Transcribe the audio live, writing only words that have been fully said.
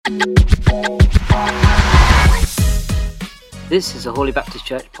This is a Holy Baptist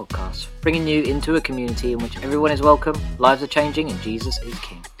Church podcast, bringing you into a community in which everyone is welcome, lives are changing, and Jesus is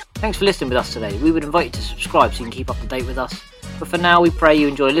King. Thanks for listening with us today. We would invite you to subscribe so you can keep up to date with us. But for now, we pray you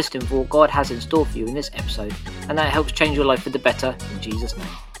enjoy listening for what God has in store for you in this episode, and that it helps change your life for the better in Jesus' name.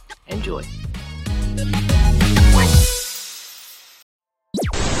 Enjoy.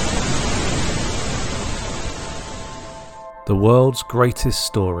 The world's greatest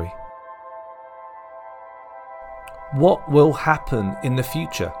story. What will happen in the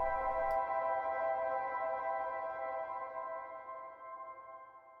future?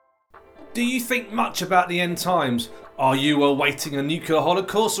 Do you think much about the end times? Are you awaiting a nuclear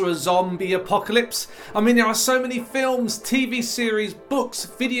holocaust or a zombie apocalypse? I mean, there are so many films, TV series, books,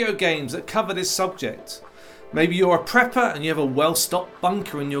 video games that cover this subject. Maybe you're a prepper and you have a well-stocked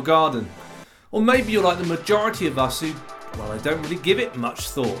bunker in your garden. Or maybe you're like the majority of us who, well, they don't really give it much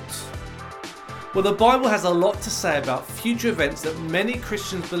thought. Well, the Bible has a lot to say about future events that many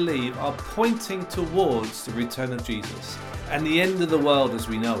Christians believe are pointing towards the return of Jesus and the end of the world as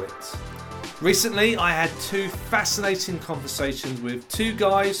we know it. Recently, I had two fascinating conversations with two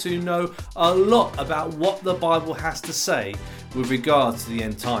guys who know a lot about what the Bible has to say with regards to the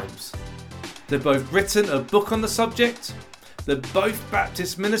end times. They've both written a book on the subject, they're both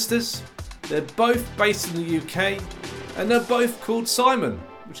Baptist ministers, they're both based in the UK, and they're both called Simon,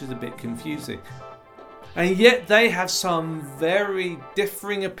 which is a bit confusing. And yet they have some very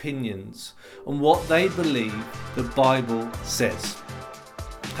differing opinions on what they believe the Bible says.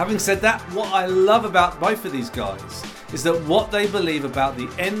 Having said that, what I love about both of these guys is that what they believe about the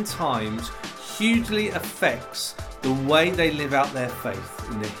end times hugely affects the way they live out their faith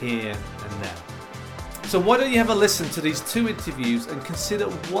in the here and now. So why don't you have a listen to these two interviews and consider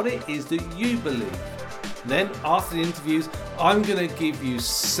what it is that you believe. Then, after the interviews, I'm going to give you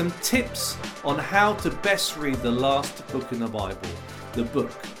some tips on how to best read the last book in the Bible, the book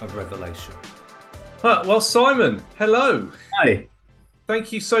of Revelation. Well, Simon, hello. Hi.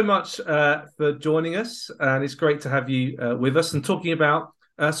 Thank you so much for joining us, and it's great to have you with us and talking about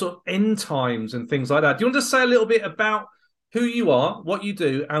sort of end times and things like that. Do you want to say a little bit about who you are, what you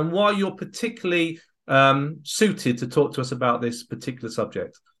do, and why you're particularly suited to talk to us about this particular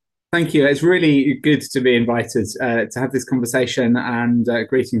subject? Thank you. It's really good to be invited to have this conversation, and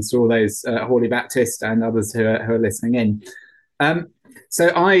greetings to all those Holy Baptist and others who are listening in.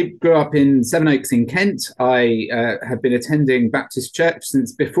 So I grew up in Sevenoaks in Kent. I have been attending Baptist Church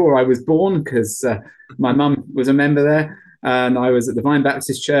since before I was born because my mum was a member there, and I was at the Vine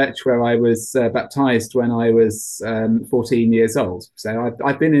Baptist Church where I was baptised when I was 14 years old. So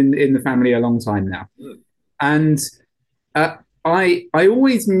I've been in the family a long time now. And I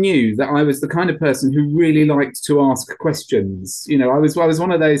always knew that I was the kind of person who really liked to ask questions. You know, I was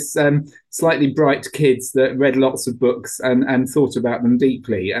one of those slightly bright kids that read lots of books and thought about them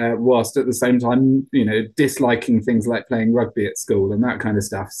deeply, whilst at the same time, you know, disliking things like playing rugby at school and that kind of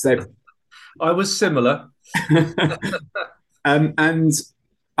stuff. So I was similar. And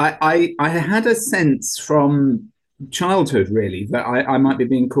I had a sense from childhood really that I might be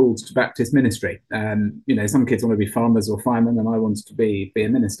being called to Baptist ministry. You know, some kids want to be farmers or firemen, and I wanted to be a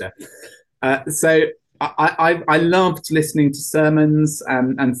minister. So I loved listening to sermons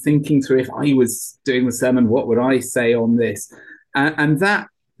and thinking through, if I was doing the sermon, what would I say on this? And that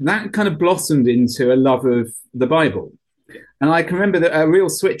kind of blossomed into a love of the Bible. And I can remember that a real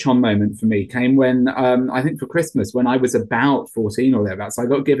switch on moment for me came when, I think for Christmas, when I was about 14 or thereabouts, I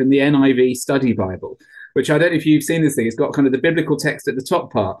got given the NIV Study Bible, which I don't know if you've seen this thing. It's got kind of the biblical text at the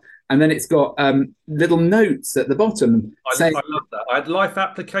top part, and then it's got little notes at the bottom. I love that. I had Life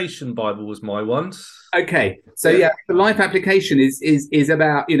Application Bible was my one. Okay, so yeah, the Life Application is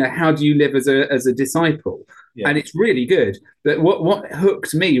about, you know, how do you live as a disciple, and it's really good. But what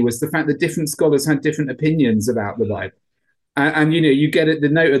hooked me was the fact that different scholars had different opinions about the Bible. And, you know, you get the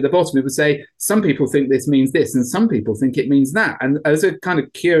note at the bottom, it would say, some people think this means this, and some people think it means that. And as a kind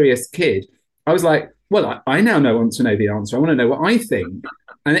of curious kid, I was like, well, I now want to know the answer. I want to know what I think.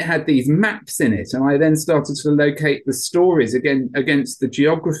 And it had these maps in it. And I then started to locate the stories against the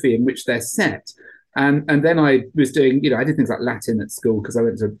geography in which they're set. And then I was doing, you know, I did things like Latin at school because I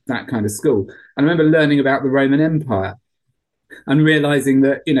went to that kind of school. And I remember learning about the Roman Empire and realizing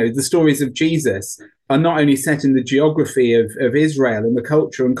that, you know, the stories of Jesus are not only set in the geography of Israel and the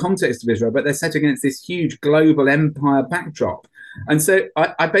culture and context of Israel, but they're set against this huge global empire backdrop. And so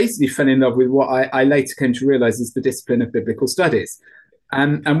I basically fell in love with what I later came to realize is the discipline of biblical studies.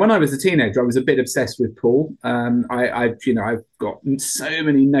 And when I was a teenager, I was a bit obsessed with Paul. I've got so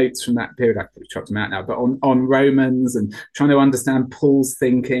many notes from that period. I've chucked them out now, but on Romans and trying to understand Paul's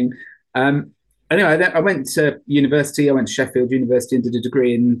thinking. Anyway, I went to university. I went to Sheffield University and did a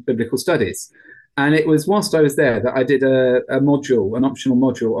degree in biblical studies. And it was whilst I was there that I did an optional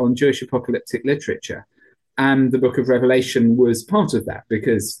module on Jewish apocalyptic literature. And the Book of Revelation was part of that,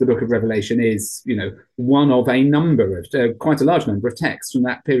 because the Book of Revelation is, one of a number of, quite a large number of texts from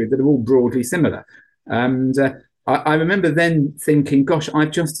that period that are all broadly similar. And I remember then thinking, gosh,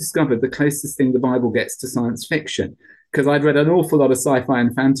 I've just discovered the closest thing the Bible gets to science fiction, because I'd read an awful lot of sci-fi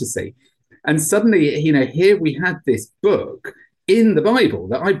and fantasy. And suddenly, here we had this book in the Bible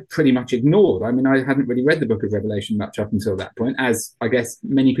that I pretty much ignored. I mean, I hadn't really read the Book of Revelation much up until that point, as I guess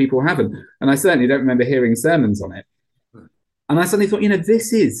many people haven't. And I certainly don't remember hearing sermons on it. And I suddenly thought,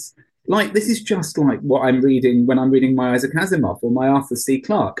 this is just like what I'm reading when I'm reading my Isaac Asimov or my Arthur C.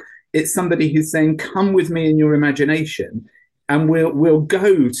 Clarke. It's somebody who's saying, come with me in your imagination and we'll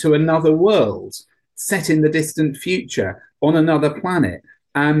go to another world set in the distant future on another planet.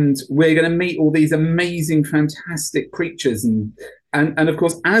 And we're going to meet all these amazing, fantastic creatures. And of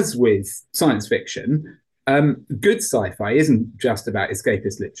course, as with science fiction, good sci-fi isn't just about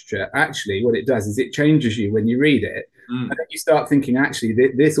escapist literature. Actually, what it does is it changes you when you read it. And then you start thinking, actually,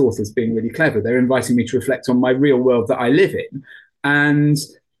 this author's being really clever. They're inviting me to reflect on my real world that I live in. And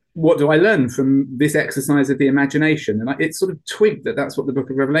what do I learn from this exercise of the imagination? And it sort of twigged that that's what the Book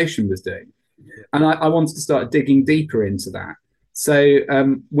of Revelation was doing. And I wanted to start digging deeper into that. So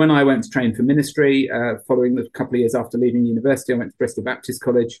when I went to train for ministry, following a couple of years after leaving university, I went to Bristol Baptist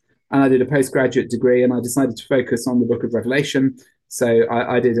College and I did a postgraduate degree, and I decided to focus on the Book of Revelation. So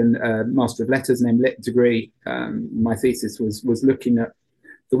I did a Master of Letters, an MLit degree. My thesis was looking at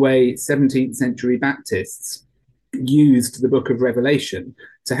the way 17th century Baptists used the Book of Revelation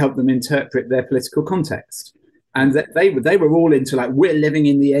to help them interpret their political context. And that they were all into, like, we're living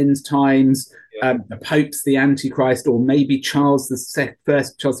in the end times. The Pope's the Antichrist, or maybe Charles the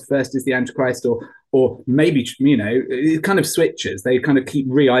First is the Antichrist, or maybe, it kind of switches. They kind of keep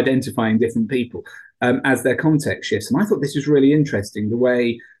re-identifying different people as their context shifts. And I thought this was really interesting, the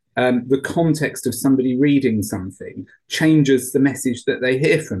way the context of somebody reading something changes the message that they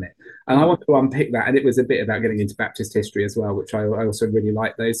hear from it. And I want to unpick that. And it was a bit about getting into Baptist history as well, which I also really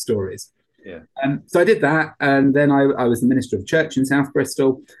like those stories. Yeah. So I did that, and then I was the minister of church in South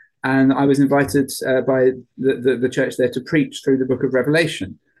Bristol, and I was invited by the church there to preach through the Book of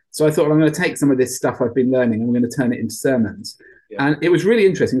Revelation. So I thought, well, I'm going to take some of this stuff I've been learning and I'm going to turn it into sermons. Yeah. And it was really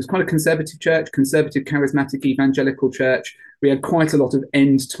interesting. It was quite a conservative church, conservative, charismatic, evangelical church. We had quite a lot of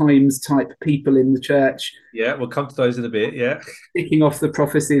end times type people in the church. Yeah, we'll come to those in a bit, yeah. Picking off the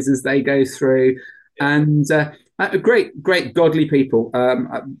prophecies as they go through. Yeah. And great godly people.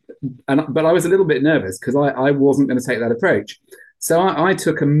 But I was a little bit nervous because I wasn't going to take that approach. So I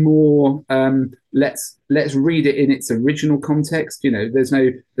took a more let's read it in its original context. There's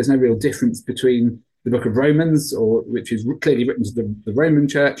no real difference between the Book of Romans, which is clearly written to the Roman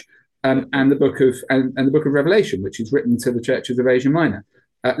Church, and the Book of Revelation, which is written to the churches of Asia Minor.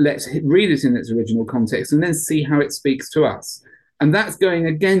 Let's read it in its original context and then see how it speaks to us. And that's going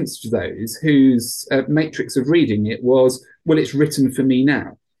against those whose matrix of reading it was, well, it's written for me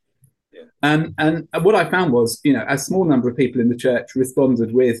now. And what I found was, a small number of people in the church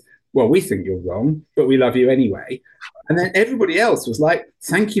responded with, well, we think you're wrong, but we love you anyway. And then everybody else was like,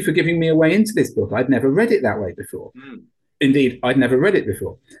 thank you for giving me a way into this book. I'd never read it that way before. Indeed, I'd never read it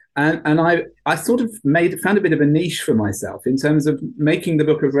before. And I sort of found a bit of a niche for myself in terms of making the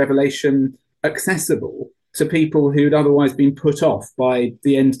Book of Revelation accessible to people who'd otherwise been put off by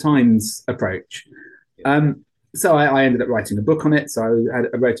the end times approach. So I ended up writing a book on it. So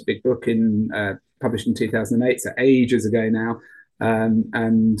I wrote a big book published in 2008, so ages ago now.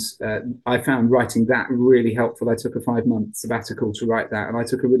 I found writing that really helpful. I took a 5-month sabbatical to write that, and I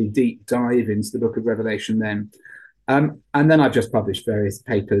took a really deep dive into the Book of Revelation then. And then I've just published various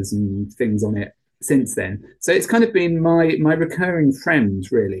papers and things on it since then. So it's kind of been my recurring friend,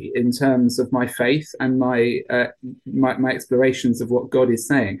 really, in terms of my faith and my explorations of what God is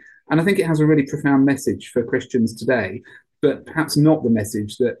saying. And I think it has a really profound message for Christians today, but perhaps not the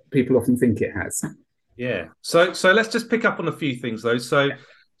message that people often think it has. Yeah. So let's just pick up on a few things, though. So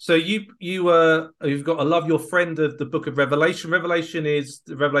you've got I love your friend of the Book of Revelation. Revelation is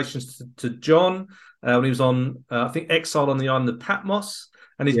the revelations to John when he was on, I think, exile on the island of Patmos,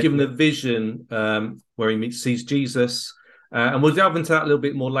 and he's given a vision where he sees Jesus. And we'll delve into that a little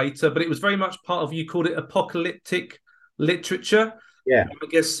bit more later. But it was very much part of, you called it apocalyptic literature. Yeah. I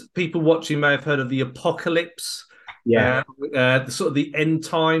guess people watching may have heard of the apocalypse. Yeah. The sort of the end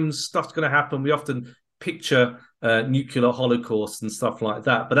times stuff's going to happen. We often picture nuclear holocaust and stuff like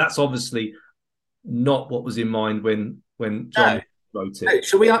that, but that's obviously not what was in mind when John wrote it.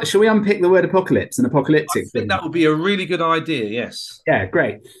 Shall we unpick the word apocalypse and apocalyptic? I think that would be a really good idea. Yes. Yeah,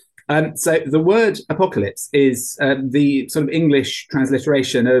 great. So the word apocalypse is the sort of English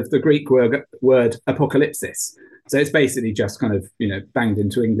transliteration of the Greek word apocalypsis. So it's basically just kind of, banged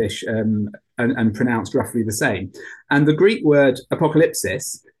into English and pronounced roughly the same. And the Greek word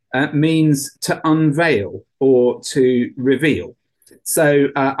apocalypsis means to unveil or to reveal. So,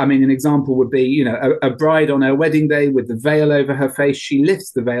 an example would be, a bride on her wedding day with the veil over her face. She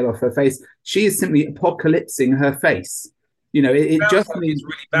lifts the veil off her face. She is simply apocalypsing her face. It just means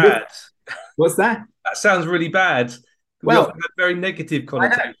really bad. What's that? That sounds really bad. Well, have very negative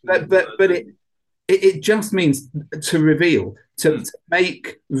connotation. But it just means to reveal, to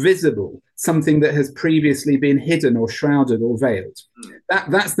make visible something that has previously been hidden or shrouded or veiled.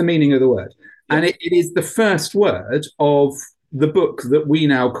 That's the meaning of the word. Yeah. And it is the first word of the book that we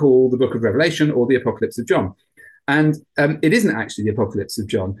now call the Book of Revelation or the Apocalypse of John. And it isn't actually the Apocalypse of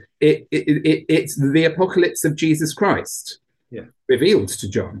John. It's the Apocalypse of Jesus Christ, revealed to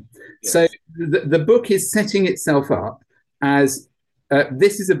John. Yes. So the book is setting itself up as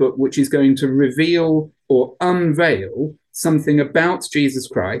this is a book which is going to reveal or unveil something about Jesus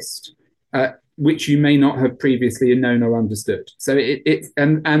Christ, which you may not have previously known or understood. So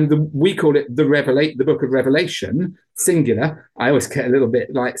we call it the Book of Revelation, singular. I always get a little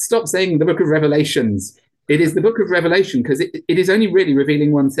bit like, stop saying the Book of Revelations. It is the Book of Revelation because it is only really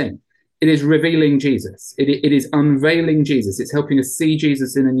revealing one thing. It is revealing Jesus. It is unveiling Jesus. It's helping us see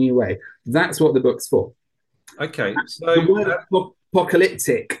Jesus in a new way. That's what the book's for. Okay. So the word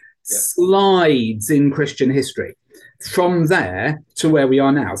apocalyptic slides in Christian history from there to where we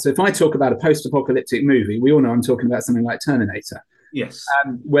are now. So if I talk about a post-apocalyptic movie, we all know I'm talking about something like Terminator. Yes.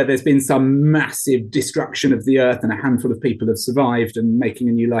 Where there's been some massive destruction of the earth and a handful of people have survived and making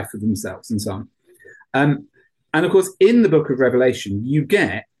a new life for themselves and so on. And of course, in the Book of Revelation, you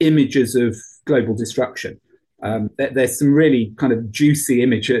get images of global destruction. There's some really kind of juicy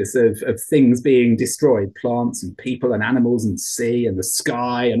images of things being destroyed, plants and people and animals and sea and the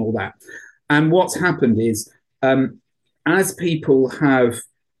sky and all that. And what's happened is, as people have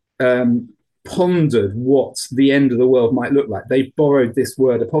pondered what the end of the world might look like, they've borrowed this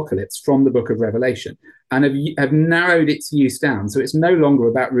word apocalypse from the Book of Revelation and have narrowed its use down. So it's no longer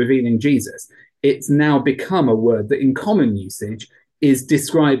about revealing Jesus. It's now become a word that in common usage is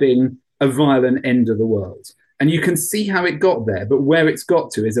describing a violent end of the world. And you can see how it got there, but where it's got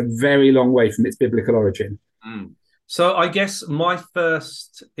to is a very long way from its biblical origin. So I guess my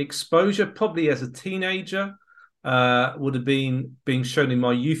first exposure, probably as a teenager, would have been being shown in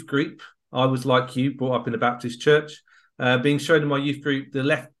my youth group. I was like you, brought up in a Baptist church, being shown in my youth group, the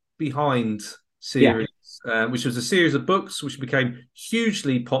Left Behind series, which was a series of books which became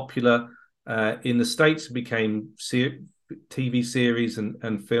hugely popular in the States, became TV series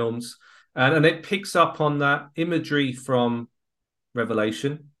and films. And it picks up on that imagery from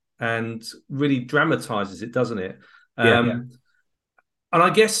Revelation and really dramatizes it, doesn't it? And I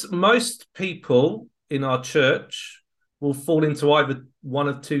guess most people in our church will fall into either one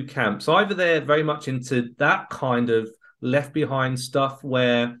of two camps. Either they're very much into that kind of left behind stuff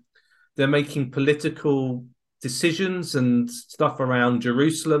where they're making political decisions and stuff around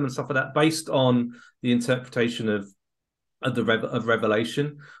Jerusalem and stuff like that based on the interpretation of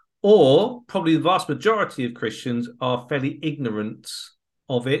Revelation, or probably the vast majority of Christians are fairly ignorant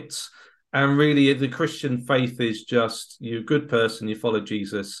of it. And really, the Christian faith is just you're a good person, you follow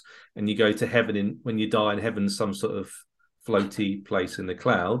Jesus, and you go to heaven when you die in heaven, some sort of floaty place in the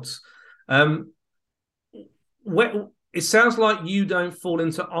clouds. It sounds like you don't fall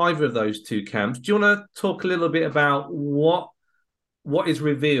into either of those two camps. Do you want to talk a little bit about what is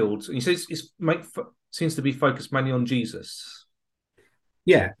revealed? And you say seems to be focused mainly on Jesus.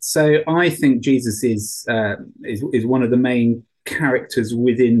 Yeah, so I think Jesus is one of the main characters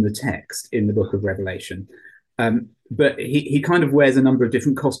within the text in the Book of Revelation, but he kind of wears a number of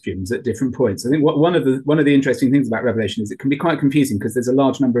different costumes at different points. I think one of the interesting things about Revelation is it can be quite confusing because there's a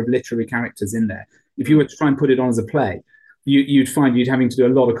large number of literary characters in there. If you were to try and put it on as a play, you'd find you'd having to do a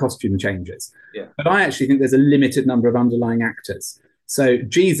lot of costume changes. Yeah. But I actually think there's a limited number of underlying actors. So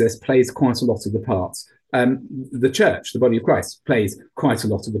Jesus plays quite a lot of the parts. The church, the body of Christ, plays quite a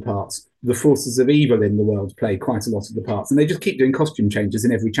lot of the parts. The forces of evil in the world play quite a lot of the parts. And they just keep doing costume changes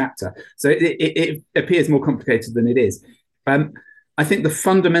in every chapter. So it appears more complicated than it is. I think the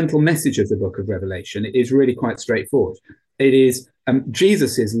fundamental message of the Book of Revelation is really quite straightforward. It is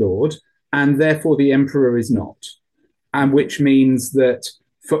Jesus is Lord, and therefore the emperor is not. and which means that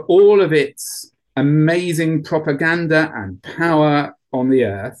for all of its amazing propaganda and power on the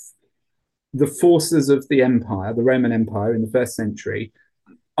earth, the forces of the empire, the Roman Empire in the first century,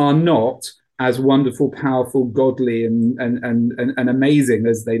 are not as wonderful, powerful, godly, and amazing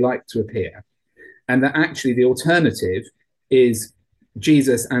as they like to appear. And that actually the alternative is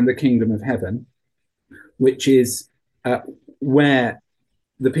Jesus and the kingdom of heaven, which is where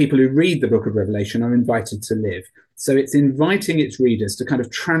the people who read the book of Revelation are invited to live. So it's inviting its readers to kind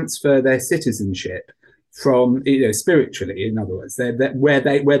of transfer their citizenship from, spiritually, in other words, where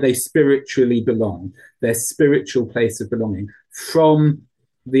they spiritually belong, their spiritual place of belonging, from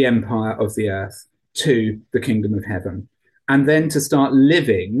the empire of the earth to the kingdom of heaven. And then to start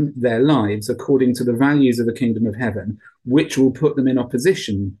living their lives according to the values of the kingdom of heaven, which will put them in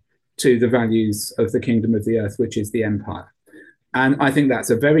opposition to the values of the kingdom of the earth, which is the empire. And I think that's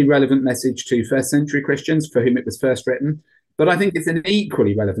a very relevant message to first century Christians for whom it was first written. But I think it's an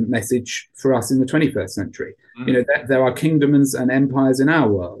equally relevant message for us in the 21st century. There are kingdoms and empires in our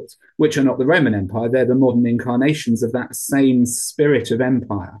world, which are not the Roman Empire. They're the modern incarnations of that same spirit of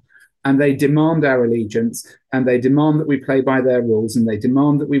empire. And they demand our allegiance, and they demand that we play by their rules, and they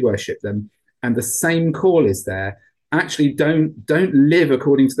demand that we worship them. And the same call is there. Actually, don't live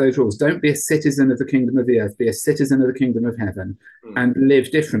according to those rules. Don't be a citizen of the kingdom of the earth. Be a citizen of the kingdom of heaven and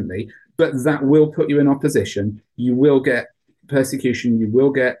live differently. But that will put you in opposition. You will get persecution. You will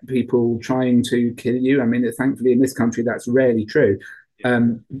get people trying to kill you. I mean, thankfully, in this country, that's rarely true.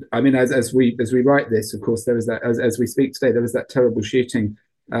 I mean, as we write this, of course, there was that, as we speak today, there was that terrible shooting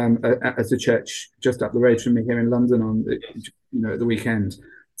at a church just up the road from me here in London on at the weekend.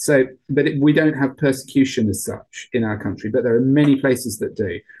 So, but we don't have persecution as such in our country, but there are many places that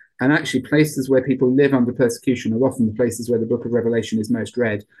do. And actually, places where people live under persecution are often the places where the book of Revelation is most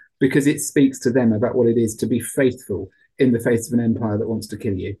read, because it speaks to them about what it is to be faithful in the face of an empire that wants to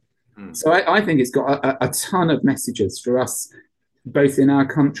kill you. So I think it's got a ton of messages for us, both in our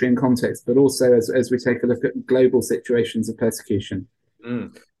country and context, but also as we take a look at global situations of persecution.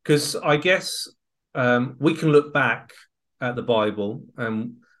 Because I guess we can look back at the Bible,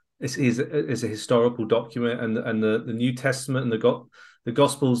 this is a historical document, and the New Testament and the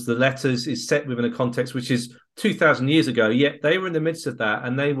Gospels, the letters, is set within a context which is 2,000 years ago. Yet they were in the midst of that,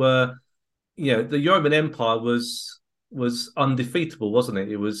 and they were, the Roman Empire was undefeatable, wasn't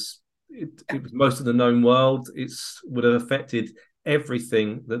it? It was most of the known world. It would have affected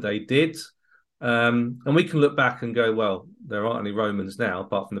everything that they did. And we can look back and go, well, there aren't any Romans now,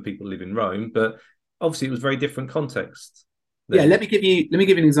 apart from the people who live in Rome. But obviously, it was very different context. Yeah, let me give you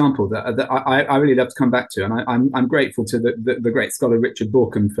an example that I really love to come back to, and I'm grateful to the great scholar Richard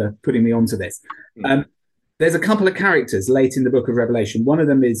Borkham for putting me onto this. There's a couple of characters late in the book of Revelation. One of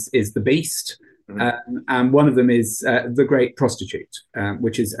them is the beast, and one of them is the great prostitute,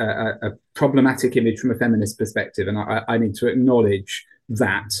 which is a problematic image from a feminist perspective, and I need to acknowledge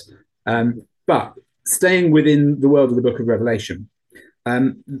that. But staying within the world of the book of Revelation,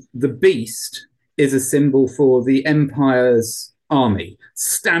 the beast is a symbol for the empire's army,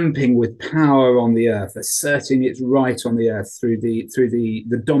 stamping with power on the earth, asserting its right on the earth through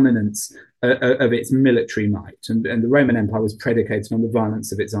the dominance of its military might. And the Roman Empire was predicated on the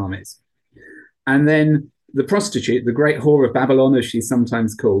violence of its armies. And then the prostitute, the great whore of Babylon, as she's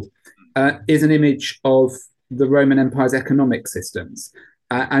sometimes called, is an image of the Roman Empire's economic systems.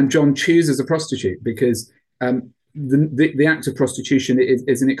 And John chooses a prostitute because the act of prostitution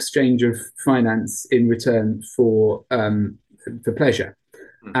is an exchange of finance in return for pleasure.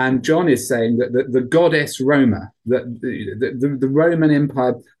 And John is saying that the goddess Roma, that the Roman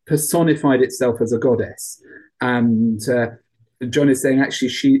Empire personified itself as a goddess. And John is saying actually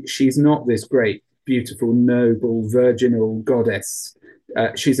she's not this great, beautiful, noble, virginal goddess.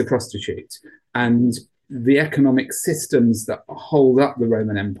 She's a prostitute. And the economic systems that hold up the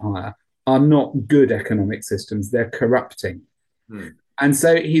Roman Empire are not good economic systems. They're corrupting. And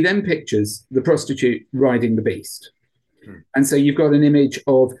so he then pictures the prostitute riding the beast. And so you've got an image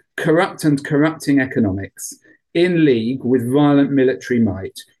of corrupt and corrupting economics in league with violent military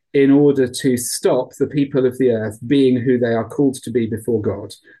might in order to stop the people of the earth being who they are called to be before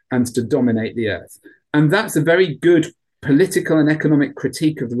God and to dominate the earth. And that's a very good political and economic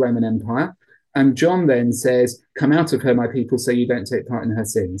critique of the Roman Empire. And John then says, come out of her, my people, so you don't take part in her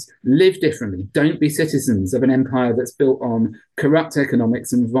sins. Live differently. Don't be citizens of an empire that's built on corrupt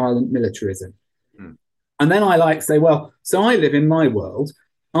economics and violent militarism. And then I like to say, well, so I live in my world.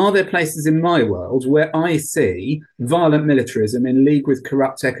 Are there places in my world where I see violent militarism in league with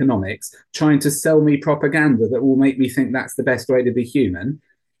corrupt economics trying to sell me propaganda that will make me think that's the best way to be human?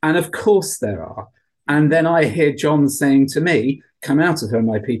 And of course there are. And then I hear John saying to me, come out of her,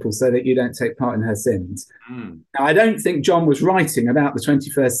 my people, so that you don't take part in her sins. Now, I don't think John was writing about the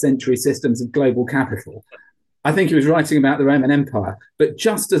 21st century systems of global capital. I think he was writing about the Roman Empire. But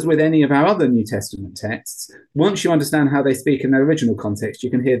just as with any of our other New Testament texts, once you understand how they speak in their original context, you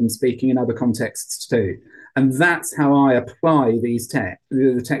can hear them speaking in other contexts too. And that's how I apply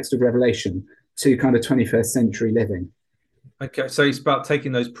the text of Revelation to kind of 21st century living. Okay, so it's about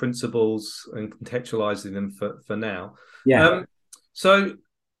taking those principles and contextualizing them for now. Yeah. So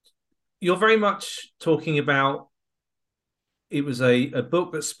you're very much talking about it was a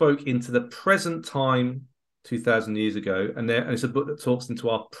book that spoke into the present time 2,000 years ago, and it's a book that talks into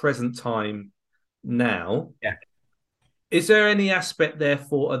our present time now. Yeah. Is there any aspect,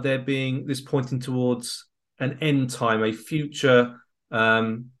 therefore, of there being this pointing towards an end time, a future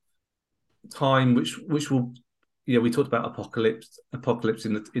time, which will, we talked about apocalypse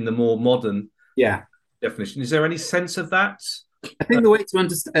in the more modern definition. Is there any sense of that? I think the way to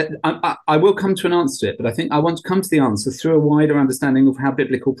understand, I will come to an answer to it, but I think I want to come to the answer through a wider understanding of how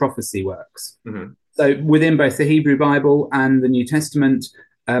biblical prophecy works. Mm-hmm. So within both the Hebrew Bible and the New Testament,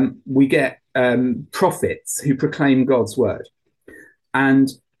 we get prophets who proclaim God's word. And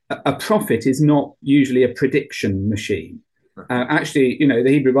a prophet is not usually a prediction machine. Actually, the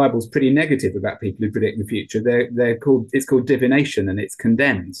Hebrew Bible is pretty negative about people who predict the future. It's called divination, and it's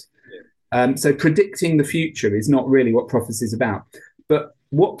condemned. So predicting the future is not really what prophecy is about. But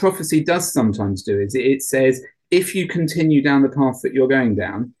what prophecy does sometimes do is it says, if you continue down the path that you're going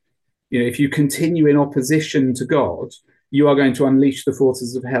down, if you continue in opposition to God, you are going to unleash the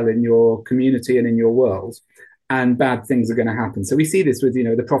forces of hell in your community and in your world, and bad things are going to happen. So we see this with,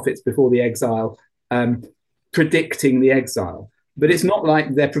 the prophets before the exile, predicting the exile. But it's not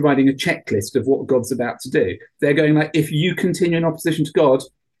like they're providing a checklist of what God's about to do. They're going like, if you continue in opposition to God,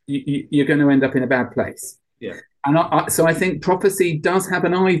 you're going to end up in a bad place. Yeah. And so I think prophecy does have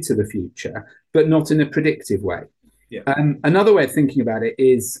an eye to the future, but not in a predictive way. Yeah. Another way of thinking about it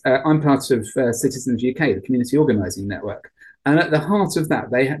is I'm part of Citizens UK, the community organising network. And at the heart of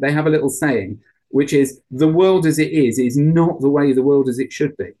that, they have a little saying, which is the world as it is not the way the world as it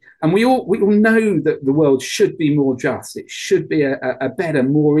should be. And we all know that the world should be more just. It should be a better,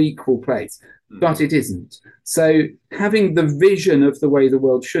 more equal place, but it isn't. So having the vision of the way the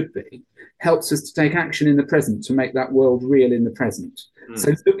world should be helps us to take action in the present to make that world real in the present.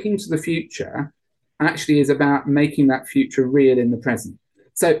 So looking to the future actually is about making that future real in the present.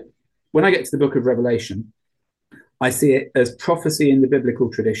 So when I get to the book of Revelation, I see it as prophecy in the biblical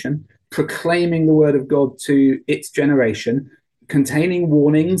tradition, proclaiming the word of God to its generation, containing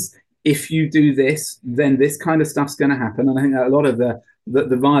warnings. If you do this, then this kind of stuff's going to happen. And I think that a lot of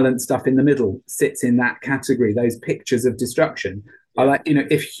the violent stuff in the middle sits in that category, those pictures of destruction. I like,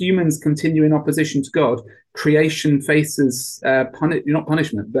 if humans continue in opposition to God, creation faces not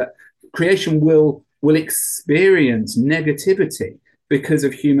punishment, but creation will experience negativity because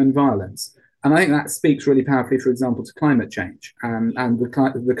of human violence. And I think that speaks really powerfully, for example, to climate change and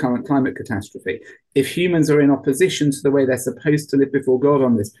the current climate catastrophe. If humans are in opposition to the way they're supposed to live before God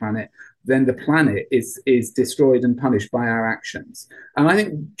on this planet, then the planet is destroyed and punished by our actions. And I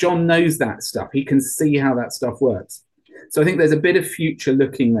think John knows that stuff. He can see how that stuff works. So I think there's a bit of future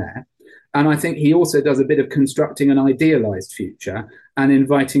looking there. And I think he also does a bit of constructing an idealized future and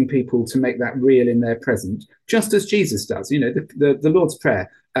inviting people to make that real in their present, just as Jesus does. The Lord's Prayer,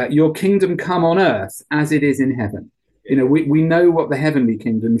 your kingdom come on earth as it is in heaven. We know what the heavenly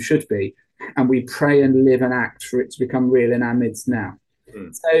kingdom should be, and we pray and live and act for it to become real in our midst now.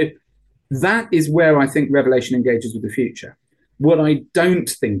 So that is where I think Revelation engages with the future. What I don't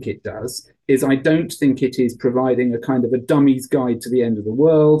think it does is I don't think it is providing a kind of a dummy's guide to the end of the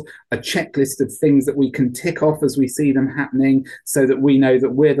world, a checklist of things that we can tick off as we see them happening so that we know that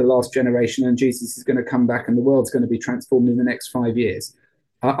we're the last generation and Jesus is going to come back and the world's going to be transformed in the next 5 years.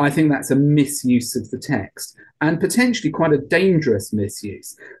 I think that's a misuse of the text, and potentially quite a dangerous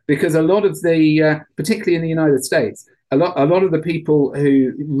misuse, because a lot of particularly in the United States, a lot of the people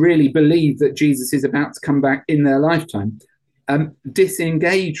who really believe that Jesus is about to come back in their lifetime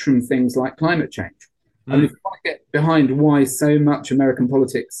disengage from things like climate change. And if you want to get behind why so much American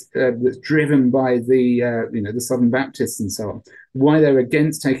politics that's driven by the Southern Baptists and so on, why they're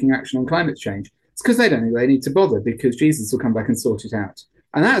against taking action on climate change, it's because they don't think they need to bother, because Jesus will come back and sort it out.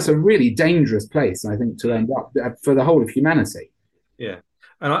 And that's a really dangerous place, I think, to end up for the whole of humanity. Yeah.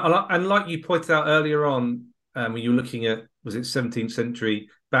 And like you pointed out earlier on, when you were looking at, was it 17th century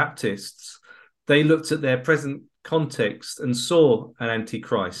Baptists, they looked at their present context and saw an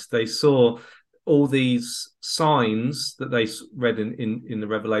antichrist. They saw all these signs that they read in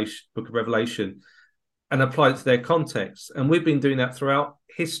the book of Revelation, and apply it to their context. And we've been doing that throughout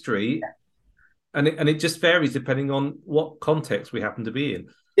history, and it just varies depending on what context we happen to be in.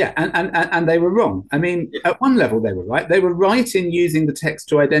 Yeah, and they were wrong. I mean, at one level, they were right. They were right in using the text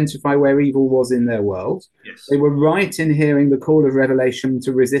to identify where evil was in their world. Yes. They were right in hearing the call of Revelation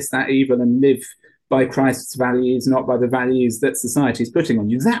to resist that evil and live by Christ's values, not by the values that society is putting on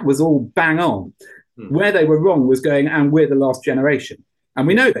you. That was all bang on. Where they were wrong was going, and we're the last generation. And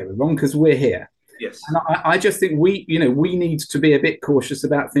we know they were wrong because we're here. Yes. And I just think we need to be a bit cautious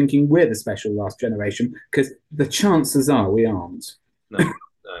about thinking we're the special last generation, because the chances are we aren't. No.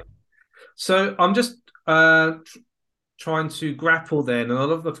 So I'm just trying to grapple then, and I'd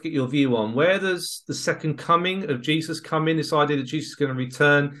love to get your view on where does the second coming of Jesus come in, this idea that Jesus is going to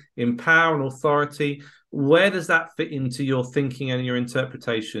return in power and authority. Where does that fit into your thinking and your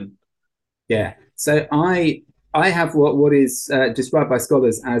interpretation? Yeah, so I have what is described by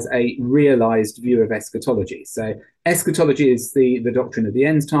scholars as a realized view of eschatology. So eschatology is the doctrine of the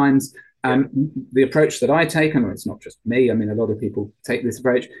end times. The approach that I take, and it's not just me, I mean, a lot of people take this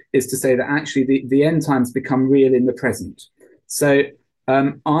approach, is to say that actually the end times become real in the present. So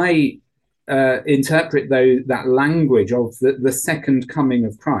I interpret that language of the second coming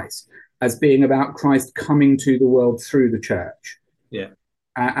of Christ as being about Christ coming to the world through the church. Yeah.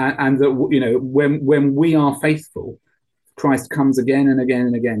 And that, when we are faithful, Christ comes again and again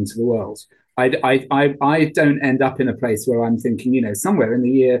and again to the world. I don't end up in a place where I'm thinking, somewhere in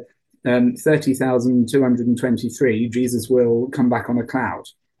the year 30,223, Jesus will come back on a cloud.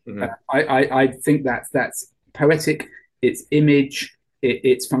 Mm-hmm. I think that's poetic. It's image.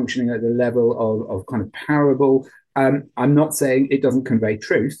 It's functioning at the level of kind of parable. I'm not saying it doesn't convey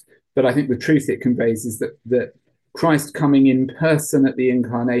truth, but I think the truth it conveys is that Christ coming in person at the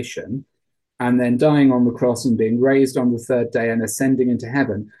incarnation, and then dying on the cross and being raised on the third day and ascending into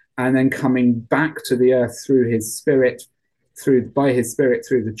heaven, and then coming back to the earth through his spirit, by his spirit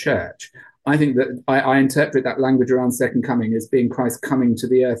through the church. I think that I interpret that language around second coming as being Christ coming to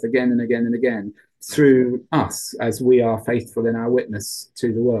the earth again and again and again through us as we are faithful in our witness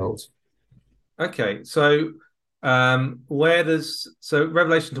to the world. Okay, so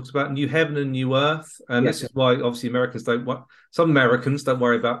Revelation talks about new heaven and new earth, and this is why obviously some Americans don't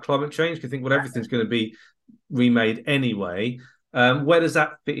worry about climate change, because they think, well, everything's going to be remade anyway. Where does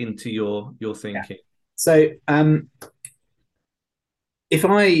that fit into your thinking? So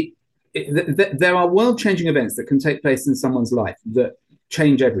there are world-changing events that can take place in someone's life that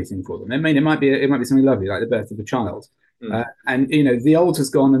change everything for them. I mean, it might be something lovely, like the birth of a child, and the old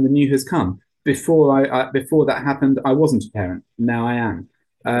has gone and the new has come. Before that happened, I wasn't a parent. Now I am.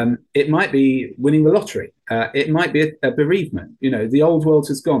 It might be winning the lottery. It might be a bereavement. The old world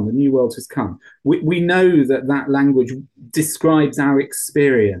has gone, the new world has come. We know that language describes our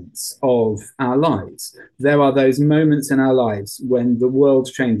experience of our lives. There are those moments in our lives when the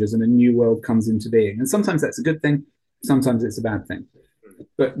world changes and a new world comes into being. And sometimes that's a good thing, sometimes it's a bad thing.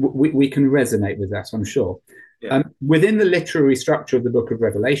 But we can resonate with that, I'm sure. Yeah. Within the literary structure of the book of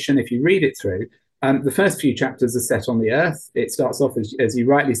Revelation, if you read it through, the first few chapters are set on the earth. It starts off, as you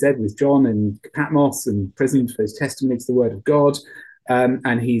rightly said, with John in Patmos and imprisoned for his testimony to the word of God.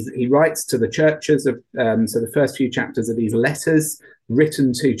 And he writes to the churches. So the first few chapters are these letters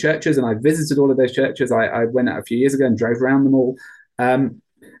written to churches. And I visited all of those churches. I went out a few years ago and drove around them all. And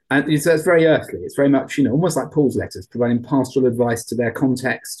so it's very earthly. It's very much, almost like Paul's letters, providing pastoral advice to their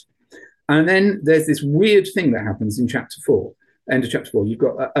context. And then there's this weird thing that happens in chapter 4. End of chapter 4, you've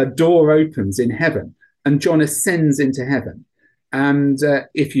got a door opens in heaven and John ascends into heaven. And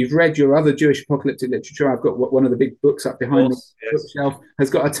if you've read your other Jewish apocalyptic literature, I've got one of the big books up behind the bookshelf, has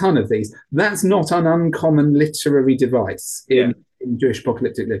got a ton of these. That's not an uncommon literary device in Jewish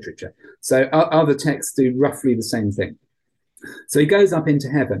apocalyptic literature. So other texts do roughly the same thing. So he goes up into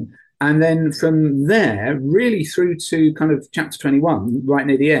heaven. And then from there, really through to kind of chapter 21, right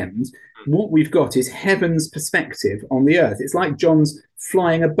near the end, what we've got is heaven's perspective on the earth. It's like John's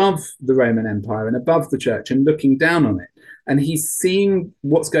flying above the Roman Empire and above the church and looking down on it. And he's seeing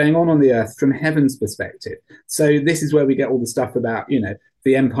what's going on the earth from heaven's perspective. So this is where we get all the stuff about,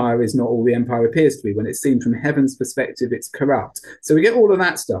 the empire is not all the empire appears to be. When it's seen from heaven's perspective, it's corrupt. So we get all of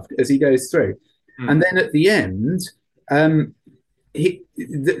that stuff as he goes through. And then at the end, the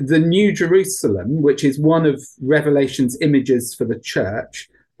New Jerusalem, which is one of Revelation's images for the church.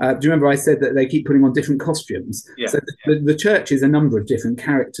 Do you remember I said that they keep putting on different costumes? Yeah. So the church is a number of different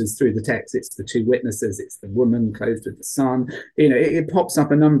characters through the text. It's the two witnesses. It's the woman clothed with the sun. It pops up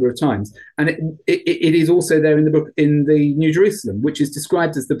a number of times. And it is also there in the book, in the New Jerusalem, which is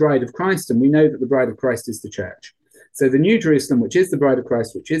described as the bride of Christ. And we know that the bride of Christ is the church. So the New Jerusalem, which is the bride of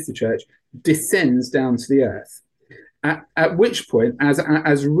Christ, which is the church, descends down to the earth. At which point,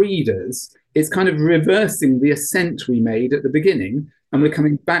 as readers, it's kind of reversing the ascent we made at the beginning, and we're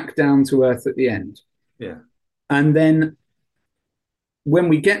coming back down to earth at the end. Yeah. And then when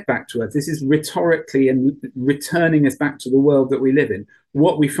we get back to earth, this is rhetorically and returning us back to the world that we live in.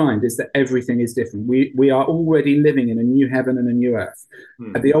 What we find is that everything is different. We are already living in a new heaven and a new earth.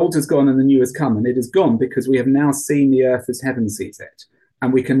 The old has gone and the new has come, and it has gone because we have now seen the earth as heaven sees it,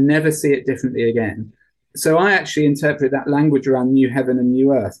 and we can never see it differently again. So I actually interpret that language around new heaven and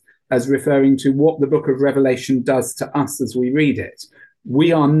new earth as referring to what the book of Revelation does to us as we read it.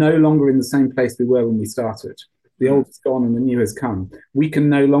 We are no longer in the same place we were when we started. The old is gone and the new has come. We can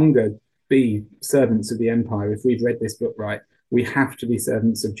no longer be servants of the empire. If we've read this book right, we have to be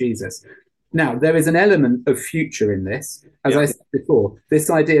servants of Jesus. Now, there is an element of future in this. As I said before, this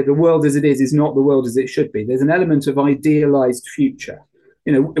idea of the world as it is not the world as it should be. There's an element of idealized future.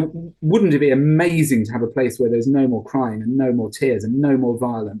 You know, wouldn't it be amazing to have a place where there's no more crying and no more tears and no more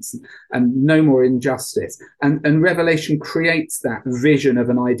violence and no more injustice? And Revelation creates that vision of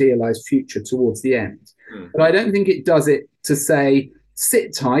an idealized future towards the end. But I don't think it does it to say,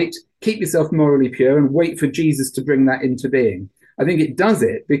 sit tight, keep yourself morally pure and wait for Jesus to bring that into being. I think it does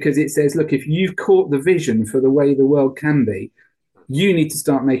it because it says, look, if you've caught the vision for the way the world can be, you need to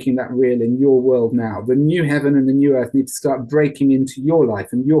start making that real in your world now. The new heaven and the new earth need to start breaking into your life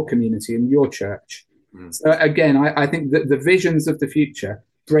and your community and your church. So again, I think that the visions of the future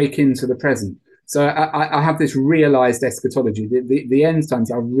break into the present. So I have this realized eschatology. The end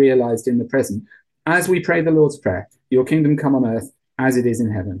times are realized in the present. As we pray the Lord's Prayer, your kingdom come on earth as it is in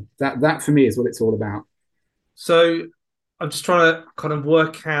heaven. That for me is what it's all about. So I'm just trying to kind of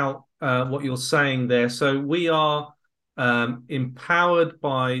work out what you're saying there. So we are empowered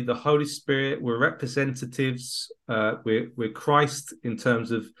by the Holy Spirit. We're representatives. We're Christ in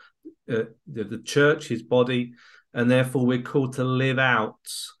terms of the church, his body, and therefore we're called to live out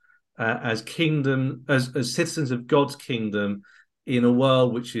as kingdom, as citizens of God's kingdom in a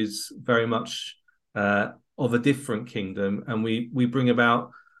world which is very much of a different kingdom, and we bring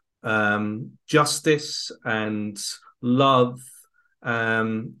about justice and love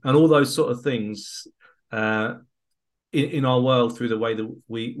and all those sort of things in our world through the way that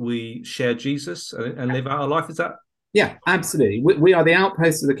we share Jesus and live out our life. Is that? Yeah, absolutely. We are the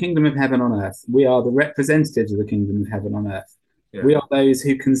outposts of the kingdom of heaven on earth. We are the representatives of the kingdom of heaven on earth. Yeah. We are those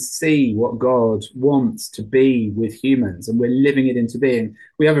who can see what God wants to be with humans, and we're living it into being.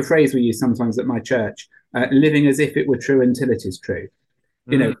 We have a phrase we use sometimes at my church, living as if it were true until it is true.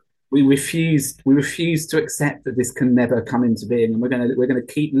 You know, we refuse to accept that this can never come into being, and we're going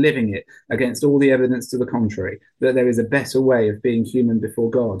to keep living it against all the evidence to the contrary, that there is a better way of being human before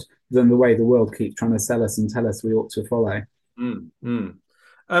God than the way the world keeps trying to sell us and tell us we ought to follow.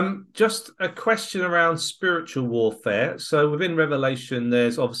 Just a question around spiritual warfare. So within Revelation,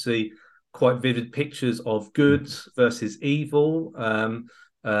 there's obviously quite vivid pictures of good versus evil,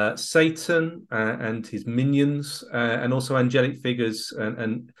 Satan and his minions, and also angelic figures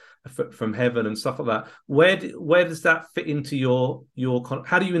and from heaven and stuff like that. Where does that fit into your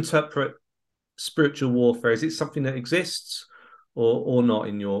how do you interpret spiritual warfare? Is it something that exists or not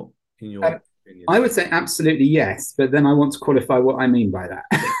in your opinion? I would say absolutely yes, but then I want to qualify what I mean by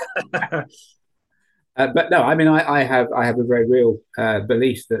that. But no, I mean I have a very real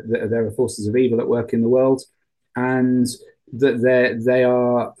belief that there are forces of evil at work in the world, and that they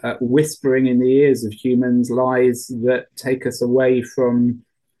are whispering in the ears of humans lies that take us away from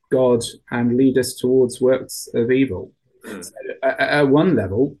God and lead us towards works of evil. So, at one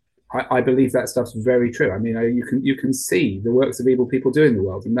level, I believe that stuff's very true. I mean, you can see the works of evil people do in the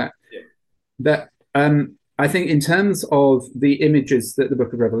world, and that I think in terms of the images that the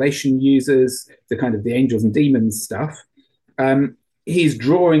Book of Revelation uses, the kind of the angels and demons stuff, he's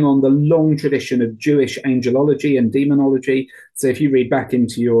drawing on the long tradition of Jewish angelology and demonology. So if you read back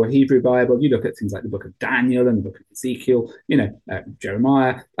into your Hebrew Bible, you look at things like the book of Daniel and the book of Ezekiel,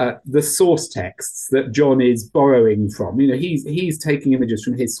 Jeremiah, the source texts that John is borrowing from. He's taking images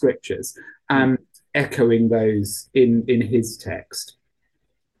from his scriptures and echoing those in his text.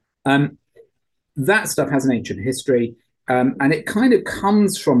 That stuff has an ancient history. And it kind of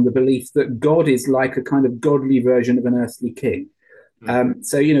comes from the belief that God is like a kind of godly version of an earthly king.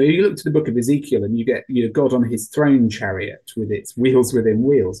 So, you look to the book of Ezekiel and you get God on his throne chariot with its wheels within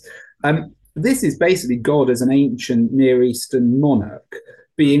wheels. This is basically God as an ancient Near Eastern monarch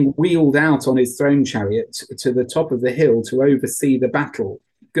being wheeled out on his throne chariot to the top of the hill to oversee the battle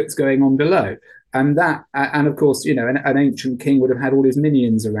that's going on below. And of course, an ancient king would have had all his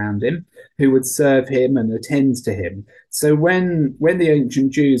minions around him who would serve him and attend to him. So when the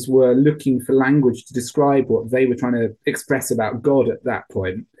ancient Jews were looking for language to describe what they were trying to express about God at that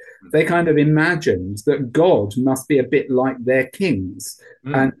point, they kind of imagined that God must be a bit like their kings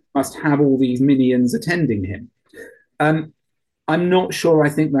and must have all these minions attending him. I'm not sure I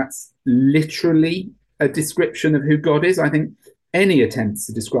think that's literally a description of who God is. I think any attempts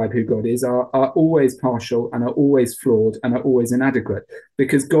to describe who God is are always partial and are always flawed and are always inadequate,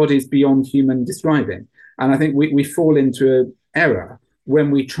 because God is beyond human describing. And I think we fall into an error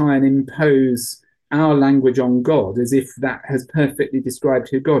when we try and impose our language on God as if that has perfectly described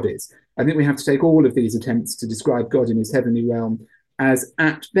who God is. I think we have to take all of these attempts to describe God in his heavenly realm as,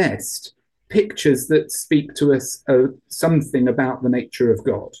 at best, pictures that speak to us something about the nature of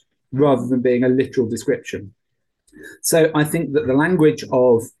God, rather than being a literal description. So I think that the language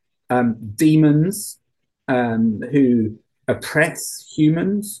of demons who oppress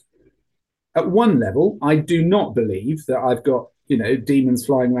humans, at one level, I do not believe that I've got demons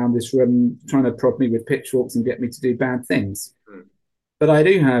flying around this room trying to prod me with pitchforks and get me to do bad things. But I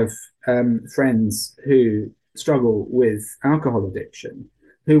do have friends who struggle with alcohol addiction,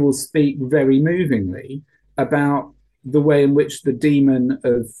 who will speak very movingly about the way in which the demon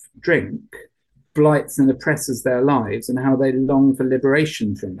of drink blights and oppresses their lives and how they long for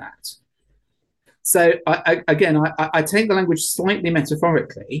liberation from that. So I take the language slightly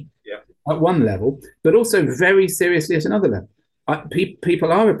metaphorically at one level, but also very seriously at another level.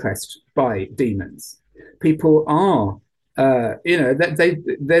 People are oppressed by demons. People are,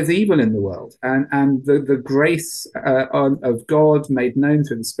 there's evil in the world, and the grace of God made known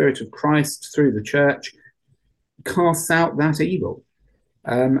through the Spirit of Christ through the church casts out that evil.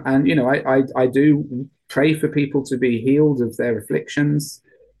 I do pray for people to be healed of their afflictions.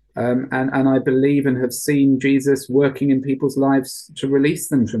 And I believe and have seen Jesus working in people's lives to release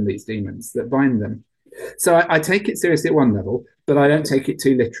them from these demons that bind them. So I take it seriously at one level, but I don't take it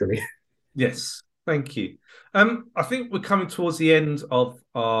too literally. Yes, thank you. I think we're coming towards the end of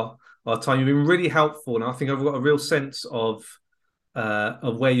our time. You've been really helpful, and I think I've got a real sense of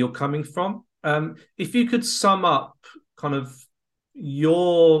where you're coming from. If you could sum up kind of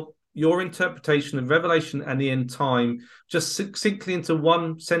your interpretation of Revelation and the end time just succinctly into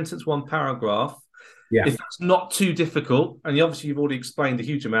one sentence, one paragraph. Yeah. If it's not too difficult, and obviously you've already explained a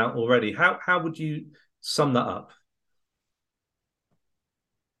huge amount already, how would you sum that up?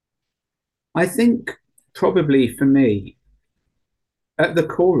 I think probably for me, at the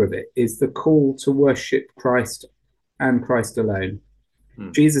core of it is the call to worship Christ and Christ alone.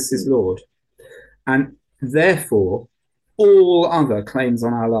 Jesus is Lord. And therefore, all other claims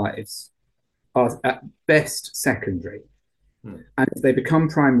on our lives are at best secondary. And if they become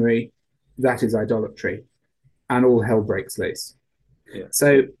primary, that is idolatry, and all hell breaks loose. Yeah.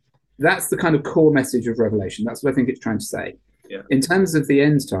 So that's the kind of core message of Revelation. That's what I think it's trying to say. Yeah. In terms of the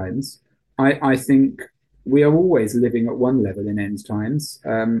end times, I think we are always living at one level in end times.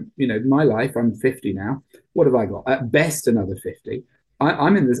 My life, I'm 50 now. What have I got? At best, another 50.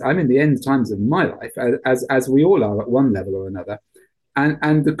 I'm in the end times of my life, as we all are at one level or another.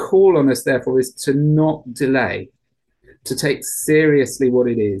 And the call on us, therefore, is to not delay, to take seriously what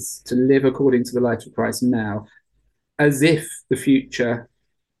it is, to live according to the light of Christ now, as if the future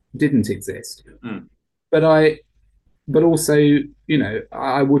didn't exist. But also,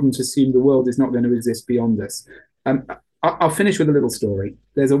 I wouldn't assume the world is not going to exist beyond us. I'll finish with a little story.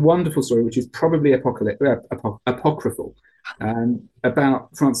 There's a wonderful story, which is probably apocryphal,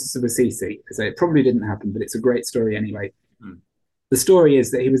 about Francis of Assisi. So it probably didn't happen, but it's a great story anyway. The story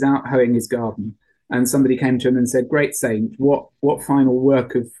is that he was out hoeing his garden, and somebody came to him and said, "Great saint, what final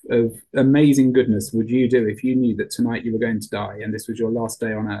work of amazing goodness would you do if you knew that tonight you were going to die and this was your last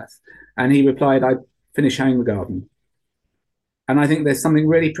day on earth?" And he replied, "I'd finish hoeing the garden." And I think there's something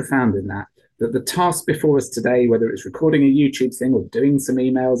really profound in that the task before us today, whether it's recording a YouTube thing or doing some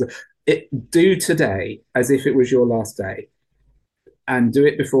emails, do today as if it was your last day, and do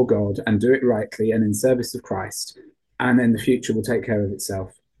it before God, and do it rightly and in service of Christ, and then the future will take care of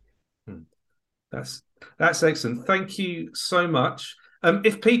itself. That's excellent. Thank you so much.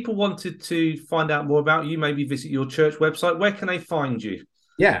 If people wanted to find out more about you, maybe visit your church website, where can they find you?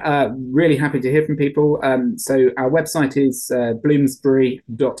 Yeah, really happy to hear from people. So our website is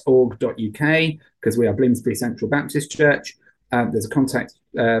bloomsbury.org.uk, because we are Bloomsbury Central Baptist Church. There's a contact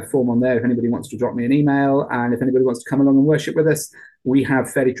form on there if anybody wants to drop me an email, and if anybody wants to come along and worship with us. We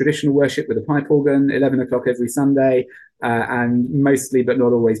have fairly traditional worship with a pipe organ, 11 o'clock every Sunday. and mostly, but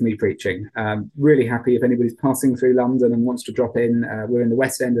not always, me preaching. Really happy if anybody's passing through London and wants to drop in. We're in the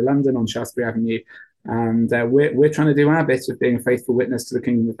West End of London on Shaftesbury Avenue, and we're trying to do our bit of being a faithful witness to the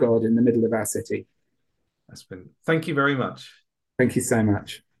kingdom of God in the middle of our city. That's been. Thank you very much. Thank you so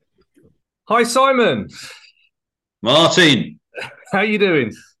much. Hi, Simon. Martin. How are you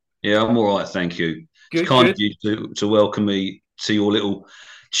doing? Yeah, I'm all right, thank you. Good, it's kind good. of you to welcome me to your little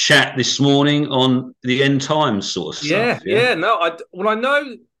chat this morning on the end times sort of stuff. Yeah. No, I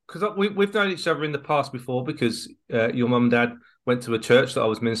know because we've known each other in the past before because your mum and dad went to a church that I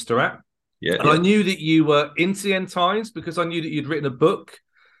was minister at. Yeah. And I knew that you were into the end times because I knew that you'd written a book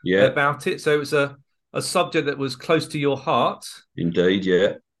about it. So it was a subject that was close to your heart. Indeed,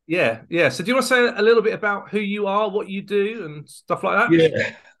 yeah. Yeah. So do you want to say a little bit about who you are, what you do and stuff like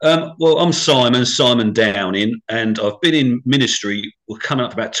that? Yeah. Well, I'm Simon Downing, and I've been in ministry, we're coming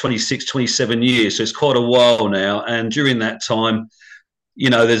up about 26, 27 years, so it's quite a while now. And during that time,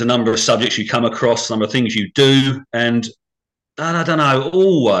 there's a number of subjects you come across, a number of things you do, and I don't know,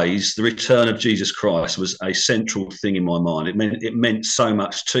 always the return of Jesus Christ was a central thing in my mind. It meant so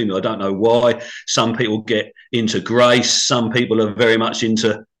much to me. I don't know why. Some people get into grace. Some people are very much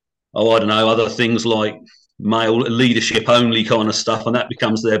into, other things like male leadership only kind of stuff. And that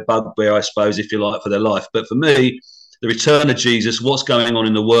becomes their bugbear, I suppose, if you like, for their life. But for me, the return of Jesus, what's going on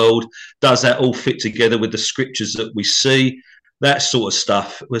in the world, does that all fit together with the scriptures that we see? That sort of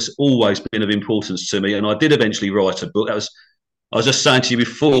stuff has always been of importance to me. And I did eventually write a book. I was just saying to you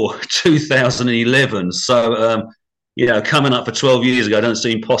before, 2011. So, coming up for 12 years ago, don't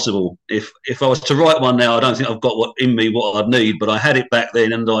seem possible. If I was to write one now, I don't think I've got what I'd need. But I had it back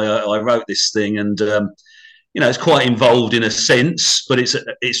then, and I wrote this thing, and it's quite involved in a sense, but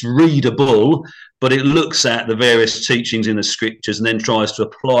it's readable. But it looks at the various teachings in the scriptures and then tries to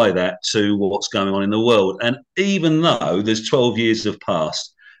apply that to what's going on in the world. And even though there's 12 years have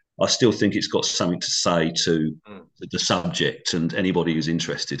passed, I still think it's got something to say to the subject and anybody who's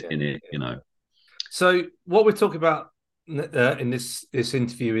interested in it, So what we're talking about in this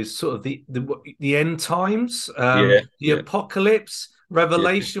interview is sort of the end times, the apocalypse,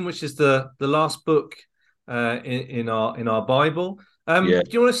 Revelation, which is the last book in our Bible. Do you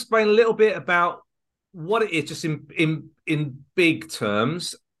want to explain a little bit about what it is, just in big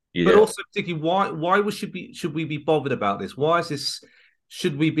terms, but also particularly why should we be bothered about this? Why is this?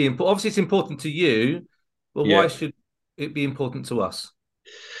 Should we be important? Obviously, it's important to you, but why should it be important to us?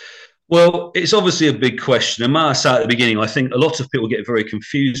 Well, it's obviously a big question. And I say at the beginning, I think a lot of people get very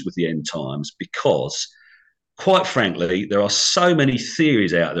confused with the end times because, quite frankly, there are so many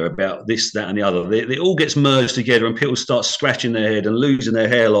theories out there about this, that, and the other. It all gets merged together and people start scratching their head and losing their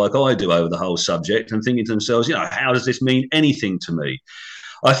hair like I do over the whole subject and thinking to themselves, how does this mean anything to me?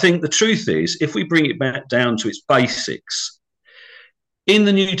 I think the truth is, if we bring it back down to its basics, in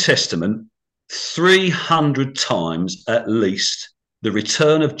the New Testament, 300 times at least, the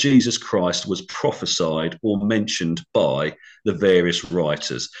return of Jesus Christ was prophesied or mentioned by the various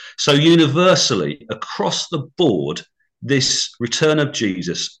writers. So universally, across the board, this return of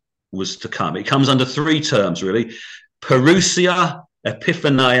Jesus was to come. It comes under three terms, really: parousia,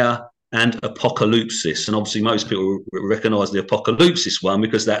 epiphania, and apocalypsis. And obviously most people recognize the apocalypsis one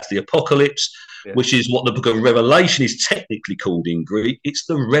because that's the apocalypse, which is what the book of Revelation is technically called in Greek. It's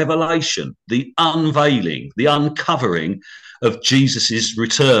the revelation, the unveiling, the uncovering of Jesus's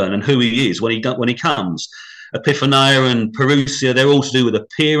return and who he is when he comes. Epiphania and parousia, they're all to do with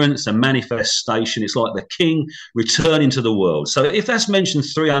appearance and manifestation. It's like the king returning to the world. So if that's mentioned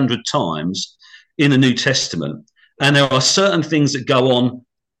 300 times in the New Testament, and there are certain things that go on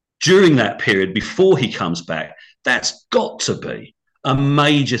during that period before he comes back, that's got to be a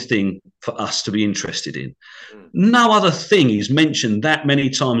major thing for us to be interested in. No other thing is mentioned that many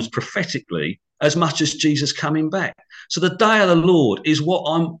times prophetically as much as Jesus coming back. So the day of the Lord is what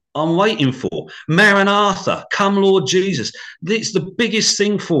I'm waiting for. Maranatha, come Lord Jesus. It's the biggest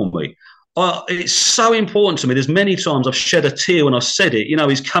thing for me. It's so important to me. There's many times I've shed a tear when I've said it.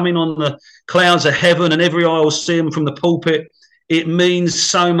 He's coming on the clouds of heaven and every eye will see him from the pulpit. It means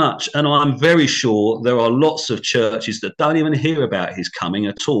so much, and I'm very sure there are lots of churches that don't even hear about his coming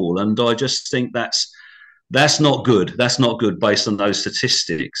at all. And I just think that's not good. That's not good based on those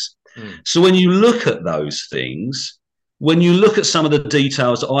statistics. So when you look at those things, when you look at some of the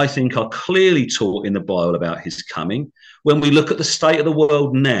details that I think are clearly taught in the Bible about his coming, when we look at the state of the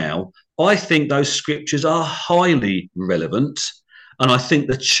world now, I think those scriptures are highly relevant. And I think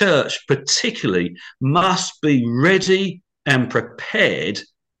the church particularly must be ready and prepared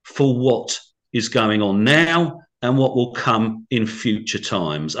for what is going on now and what will come in future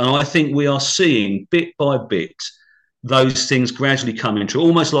times. And I think we are seeing bit by bit those things gradually coming true,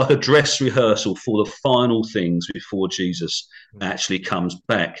 almost like a dress rehearsal for the final things before Jesus actually comes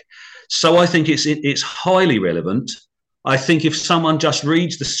back. So I think it's highly relevant. I think if someone just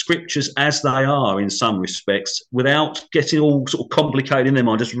reads the scriptures as they are in some respects, without getting all sort of complicated in their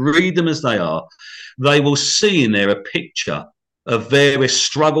mind, just read them as they are, they will see in there a picture of various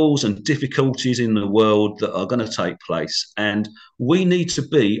struggles and difficulties in the world that are going to take place. And we need to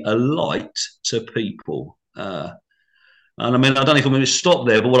be a light to people. And I mean, I don't know if I'm going to stop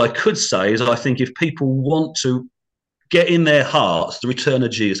there, but what I could say is I think if people want to get in their hearts the return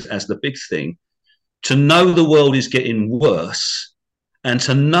of Jesus as the big thing, to know the world is getting worse, and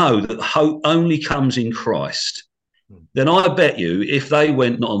to know that hope only comes in Christ, then I bet you if they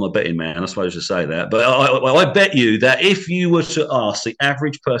went, not I'm a betting man, I suppose to say that, but I bet you that if you were to ask the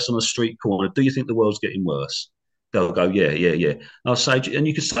average person on the street corner, do you think the world's getting worse? They'll go, yeah. And I'll say, and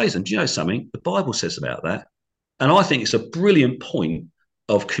you could say to them, do you know something? The Bible says about that. And I think it's a brilliant point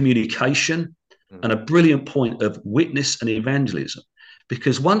of communication and a brilliant point of witness and evangelism.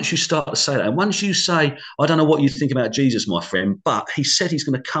 Because once you start to say that, and once you say, I don't know what you think about Jesus, my friend, but he said he's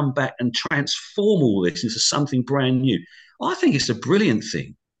going to come back and transform all this into something brand new, I think it's a brilliant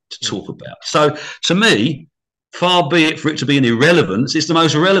thing to talk about. So to me, far be it for it to be an irrelevance, it's the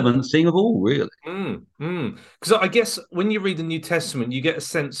most relevant thing of all, really. Because I guess when you read the New Testament, you get a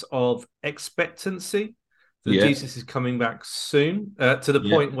sense of expectancy that Jesus is coming back soon, to the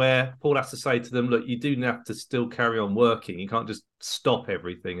point where Paul has to say to them, look, you do have to still carry on working. You can't just stop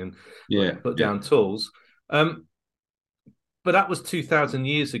everything and put down tools. But that was 2,000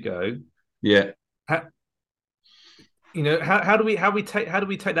 years ago. Yeah. How do we take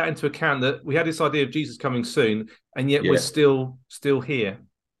that into account, that we had this idea of Jesus coming soon, and yet we're still here,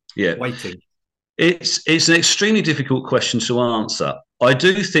 waiting? It's an extremely difficult question to answer. I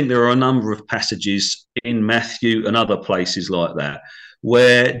do think there are a number of passages in Matthew and other places like that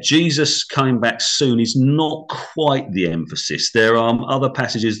where Jesus coming back soon is not quite the emphasis. There are other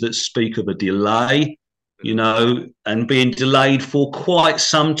passages that speak of a delay, and being delayed for quite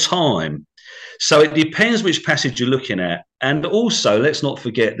some time. So it depends which passage you're looking at. And also, let's not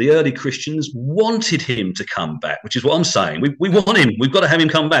forget, the early Christians wanted him to come back, which is what I'm saying. We want him. We've got to have him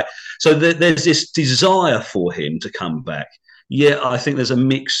come back. So there's this desire for him to come back. Yeah, I think there's a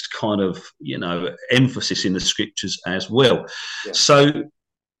mixed kind of, emphasis in the scriptures as well. Yeah. So,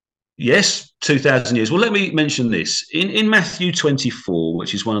 yes, 2,000 years. Well, let me mention this. In Matthew 24,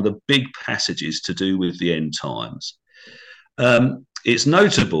 which is one of the big passages to do with the end times, it's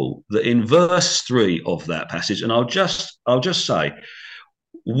notable that in verse 3 of that passage, and I'll just say,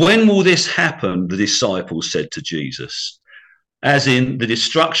 when will this happen? The disciples said to Jesus, as in the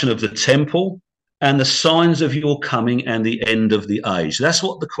destruction of the temple and the signs of your coming and the end of the age. That's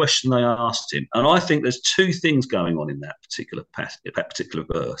what the question they asked him. And I think there's two things going on in that particular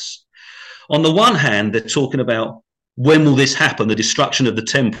verse. On the one hand, they're talking about when will this happen, the destruction of the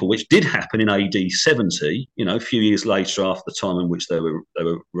temple, which did happen in AD 70, a few years later after the time in which they were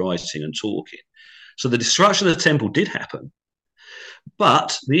writing and talking. So the destruction of the temple did happen.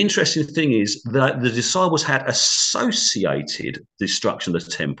 But the interesting thing is that the disciples had associated destruction of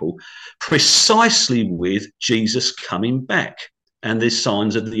the temple precisely with Jesus coming back and the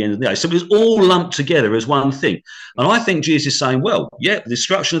signs of the end of the age. So it was all lumped together as one thing. And I think Jesus is saying, well, the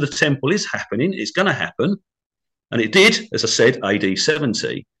destruction of the temple is happening. It's going to happen. And it did, as I said, AD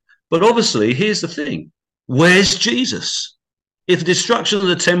 70. But obviously, here's the thing. Where's Jesus? If the destruction of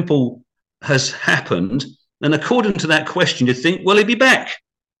the temple has happened, then according to that question, you think, well, he'd be back.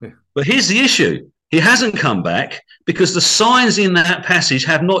 Yeah. But here's the issue. He hasn't come back because the signs in that passage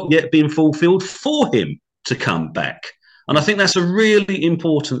have not yet been fulfilled for him to come back. And I think that's a really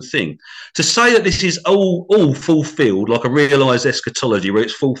important thing. To say that this is all fulfilled, like a realised eschatology, where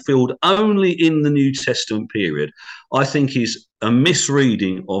it's fulfilled only in the New Testament period, I think is a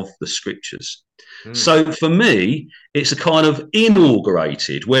misreading of the scriptures. So for me, it's a kind of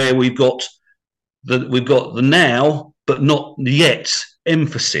inaugurated, where we've got the now, but not yet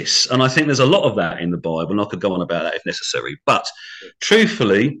emphasis. And I think there's a lot of that in the Bible, and I could go on about that if necessary. But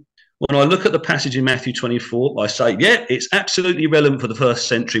truthfully, when I look at the passage in Matthew 24, I say, it's absolutely relevant for the first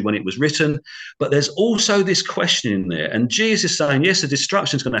century when it was written, but there's also this question in there. And Jesus is saying, yes, the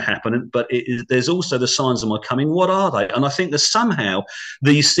destruction is going to happen, but there's also the signs of my coming. What are they? And I think that somehow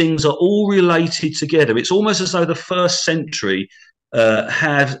these things are all related together. It's almost as though the first century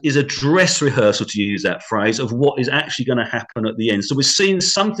is a dress rehearsal, to use that phrase, of what is actually going to happen at the end. So we're seeing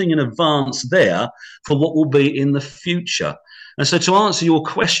something in advance there for what will be in the future. And so to answer your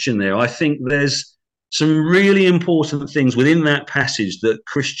question there, I think there's some really important things within that passage that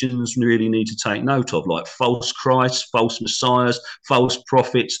Christians really need to take note of, like false Christs, false messiahs, false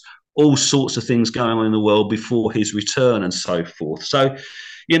prophets, all sorts of things going on in the world before his return and so forth. So,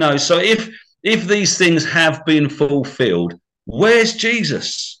 so if these things have been fulfilled, where's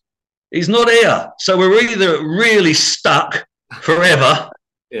Jesus? He's not here. So we're either really stuck forever,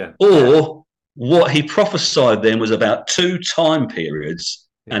 or what he prophesied then was about 2 time periods,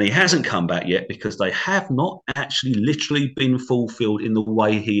 and he hasn't come back yet because they have not actually literally been fulfilled in the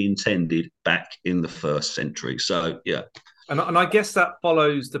way he intended back in the 1st century. So, yeah. And I guess that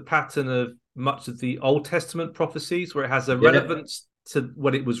follows the pattern of much of the Old Testament prophecies, where it has a relevance to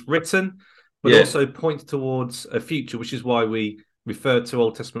when it was written, but also points towards a future, which is why we refer to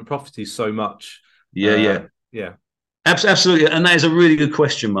Old Testament prophecies so much. Yeah. Absolutely. And that is a really good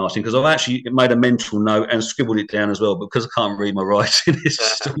question, Martin, because I've actually made a mental note and scribbled it down as well, but because I can't read my writing, it's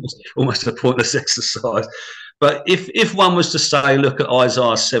just almost a pointless exercise. But if one was to say, look at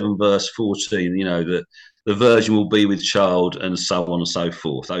Isaiah 7 verse 14, that the virgin will be with child and so on and so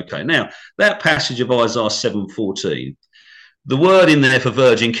forth. Okay, now that passage of Isaiah 7:14, the word in there for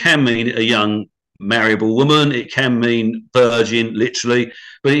virgin can mean a young marriable woman. It can mean virgin, literally.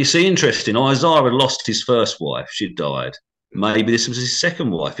 But you see, interesting, Isaiah had lost his first wife. She died. Maybe this was his second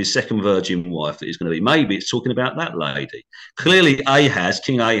wife, his second virgin wife that he's going to be. Maybe it's talking about that lady. Clearly,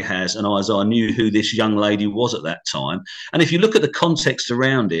 King Ahaz and Isaiah knew who this young lady was at that time. And if you look at the context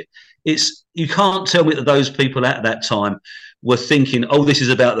around it, you can't tell me that those people at that time were thinking, oh, this is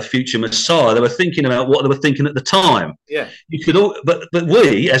about the future Messiah. They were thinking about what they were thinking at the time. Yeah. But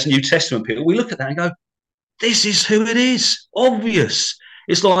we, as New Testament people, we look at that and go, this is who it is. Obvious.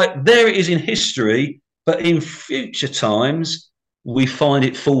 It's like there it is in history, but in future times, we find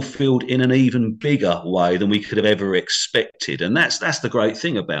it fulfilled in an even bigger way than we could have ever expected. And that's the great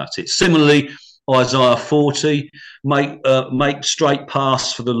thing about it. Similarly, Isaiah 40, make straight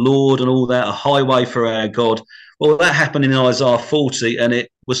paths for the Lord and all that, a highway for our God. Well, that happened in Isaiah 40, and it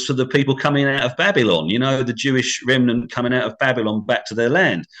was for the people coming out of Babylon, the Jewish remnant coming out of Babylon back to their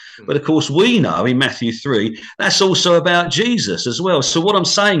land. But of course, we know in Matthew 3, that's also about Jesus as well. So what I'm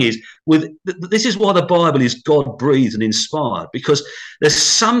saying is, this is why the Bible is God-breathed and inspired, because there's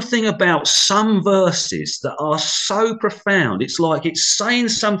something about some verses that are so profound. It's like it's saying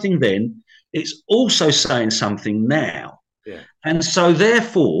something then, it's also saying something now. Yeah. And so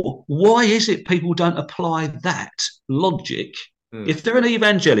therefore, why is it people don't apply that logic? If they're an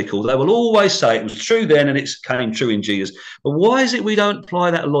evangelical, they will always say it was true then and it came true in Jesus. But why is it we don't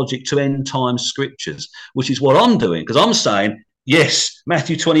apply that logic to end time scriptures, which is what I'm doing? Because I'm saying, yes,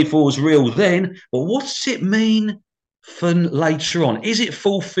 Matthew 24 is real then, but what does it mean for later on? Is it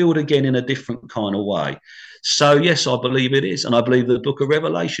fulfilled again in a different kind of way? So, yes, I believe it is. And I believe the book of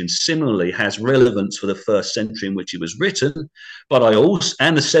Revelation similarly has relevance for the 1st century in which it was written. But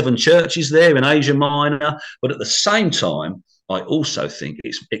and the 7 churches there in Asia Minor. But at the same time, I also think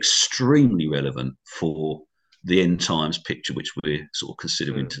it's extremely relevant for the end times picture, which we're sort of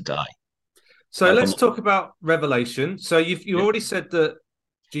considering today. So let's talk about Revelation. So you've already said that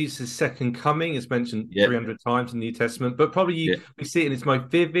Jesus' second coming is mentioned 300 times in the New Testament, but probably we see it in its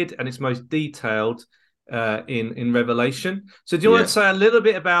most vivid and its most detailed in Revelation. So do you want to say a little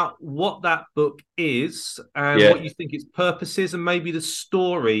bit about what that book is and what you think its purpose is, and maybe the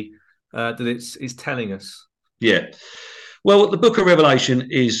story that it's telling us? Yeah. Well, the book of Revelation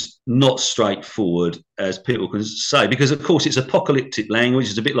is not straightforward, as people can say, because, of course, it's apocalyptic language.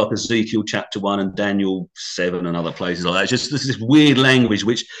 It's a bit like Ezekiel chapter 1 and Daniel 7 and other places like that. It's just this weird language,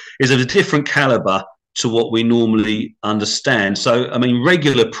 which is of a different caliber to what we normally understand. So, I mean,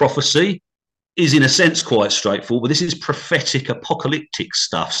 regular prophecy is, in a sense, quite straightforward, but this is prophetic, apocalyptic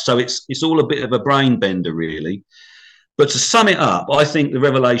stuff. So it's all a bit of a brain bender, really. But to sum it up, I think the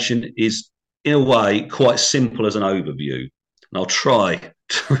Revelation is, in a way, quite simple as an overview. And I'll try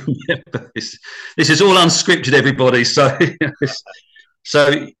to remember this. This is all unscripted, everybody. So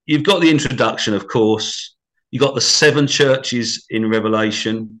you've got the introduction, of course. You've got the 7 churches in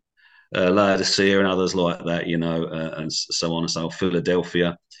Revelation, Laodicea and others like that, and so on and so on,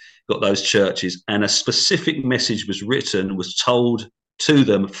 Philadelphia. Got those churches. And a specific message was told to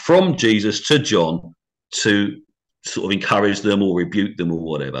them from Jesus to John to sort of encourage them or rebuke them or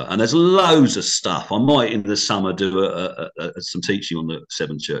whatever. And there's loads of stuff. I might in the summer do some teaching on the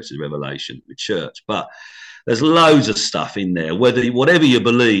 7 churches of Revelation with church, but there's loads of stuff in there. Whatever you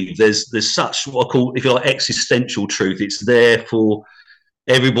believe, there's such what I call, if you like, existential truth. It's there for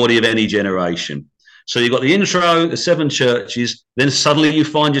everybody of any generation. So you've got the intro, the 7 churches, then suddenly you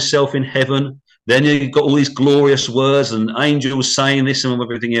find yourself in heaven. Then you've got all these glorious words and angels saying this and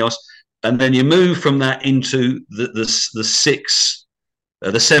everything else. and then you move from that into the six,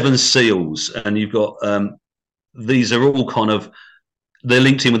 the seven seals, and you've got these are all kind of, they're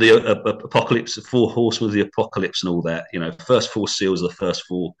linked in with the apocalypse, the four horsemen of the apocalypse, and all that. You know, first four seals are the first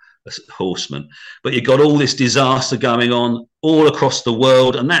four horsemen, but you've got all this disaster going on all across the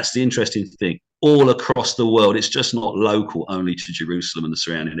world, and that's the interesting thing. All across the world, it's just not local only to Jerusalem and the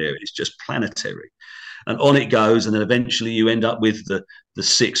surrounding area. It's just planetary. And on it goes, and then eventually you end up with the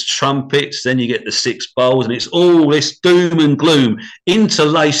six trumpets, then you get the six bowls, and it's all this doom and gloom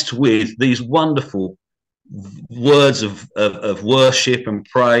interlaced with these wonderful words of worship and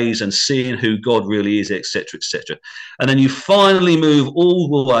praise and seeing who God really is, etc., etc. And then you finally move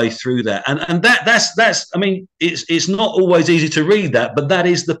all the way through that, and that's I mean, it's not always easy to read that, but that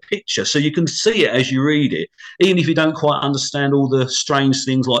is the picture. So you can see it as you read it, even if you don't quite understand all the strange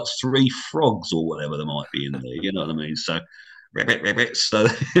things like three frogs or whatever there might be in there. You know what I mean? So. So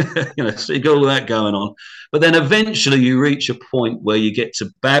you know, so you got all that going on, but then eventually you reach a point where you get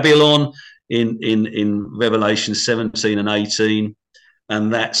to Babylon in Revelation 17 and 18,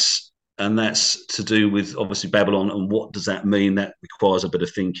 and that's to do with obviously Babylon, and what does that mean? That requires a bit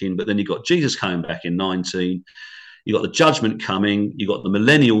of thinking. But then you've got Jesus coming back in 19, you've got the judgment coming, you've got the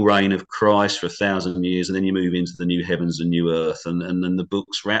millennial reign of Christ for 1,000 years, and then you move into the new heavens and new earth, and then the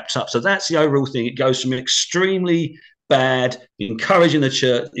book's wrapped up. So that's the overall thing. It goes from extremely bad, encouraging the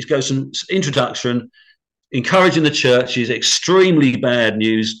church, it goes from introduction, encouraging the church, is extremely bad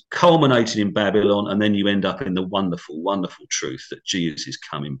news, culminating in Babylon, and then you end up in the wonderful, wonderful truth that Jesus is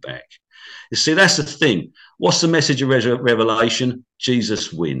coming back. You see, that's the thing. What's the message of Revelation?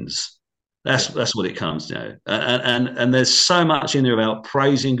 Jesus wins. That's what it comes to. And there's so much in there about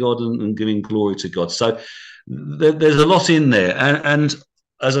praising God and giving glory to God. So there's a lot in there. And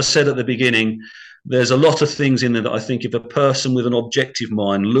as I said at the beginning, there's a lot of things in there that I think if a person with an objective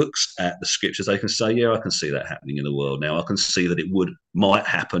mind looks at the scriptures, they can say, yeah, I can see that happening in the world now. I can see that it might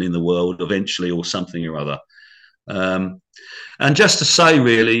happen in the world eventually, or something or other. And just to say,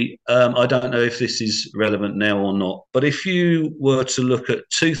 really, I don't know if this is relevant now or not, but if you were to look at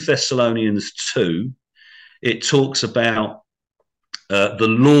 2 Thessalonians 2, it talks about the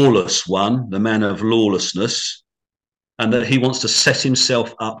lawless one, the man of lawlessness, and that he wants to set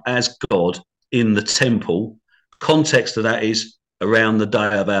himself up as God in the temple. Context of that is around the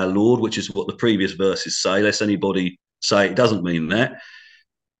day of our Lord, which is what the previous verses say, lest anybody say it doesn't mean that.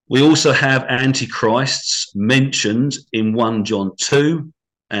 We also have antichrists mentioned in 1 John 2,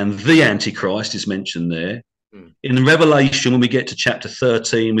 and the antichrist is mentioned there. In Revelation, when we get to chapter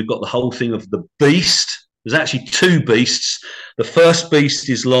 13, we've got the whole thing of the beast. There's actually 2 beasts. The first beast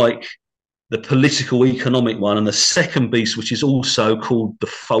is like the political economic one, and the second beast, which is also called the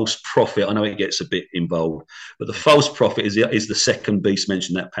false prophet. I know it gets a bit involved, but the false prophet is the second beast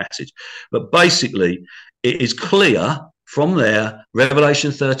mentioned in that passage. But basically, it is clear from there,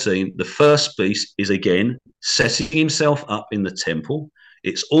 Revelation 13, the first beast is again setting himself up in the temple.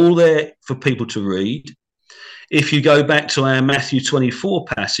 It's all there for people to read. If you go back to our Matthew 24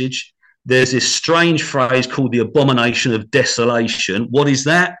 passage, there's this strange phrase called the abomination of desolation. What is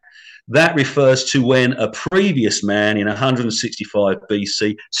that? That refers to when a previous man in 165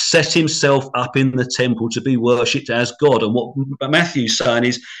 BC set himself up in the temple to be worshipped as God. And what Matthew's saying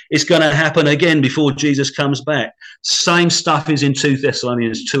is it's going to happen again before Jesus comes back. Same stuff is in 2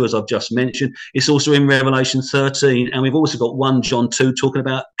 Thessalonians 2, as I've just mentioned. It's also in Revelation 13. And we've also got 1 John 2 talking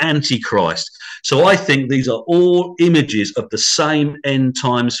about Antichrist. So I think these are all images of the same end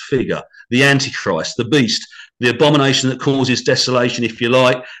times figure, the Antichrist, the beast, the abomination that causes desolation, if you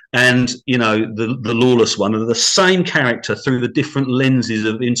like, and, you know, the lawless one, are the same character through the different lenses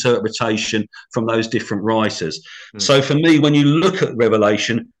of interpretation from those different writers. So for me, when you look at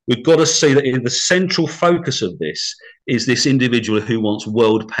Revelation, we've got to see that the central focus of this is this individual who wants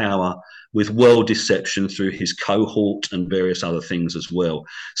world power with world deception through his cohort and various other things as well.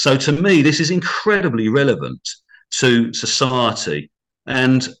 So to me, this is incredibly relevant to society.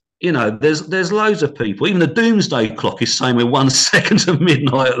 And you know, there's loads of people. Even the doomsday clock is saying we're 1 second to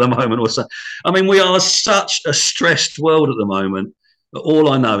midnight at the moment or so. I mean, we are such a stressed world at the moment. But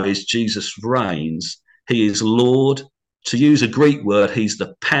all I know is Jesus reigns. He is Lord. To use a Greek word, he's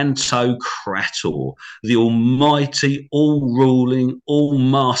the Pantocrator, the almighty, all-ruling,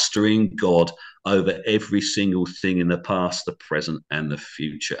 all-mastering God over every single thing in the past, the present, and the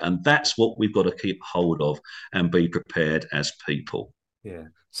future. And that's what we've got to keep hold of and be prepared as people. Yeah.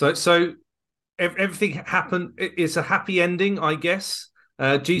 So everything happened. It's a happy ending, I guess.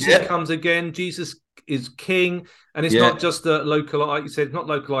 Jesus comes again. Jesus is king, and it's not just a local. Like you said, not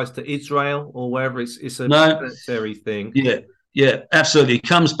localized to Israel or wherever. It's a necessary thing. Yeah. Yeah, absolutely. He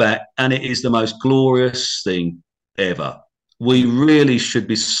comes back, and it is the most glorious thing ever. We really should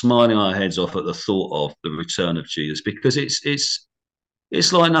be smiling our heads off at the thought of the return of Jesus, because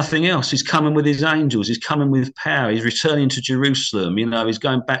it's like nothing else. He's coming with his angels. He's coming with power. He's returning to Jerusalem. You know, he's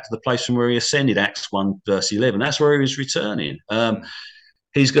going back to the place from where he ascended, Acts 1, verse 11. That's where he was returning.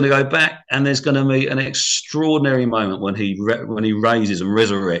 He's going to go back, and there's going to be an extraordinary moment when he raises and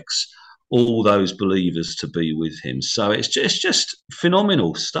resurrects all those believers to be with him. So it's just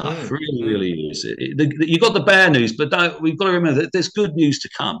phenomenal stuff. Really is. You got the bad news, but we've got to remember that there's good news to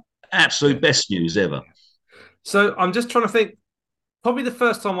come. Absolute best news ever. So I'm just trying to think. Probably the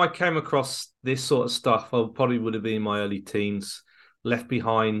first time I came across this sort of stuff, I probably would have been in my early teens. Left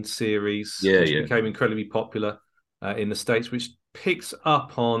Behind series, which became incredibly popular in the States, which picks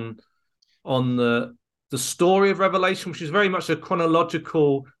up on the story of Revelation, which is very much a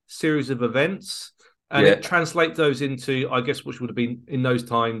chronological series of events, and it translates those into, I guess, which would have been in those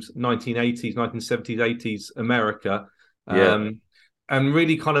times 1980s, 1970s, 80s America, and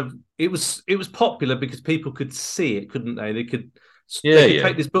really kind of it was popular because people could see it, couldn't they? They could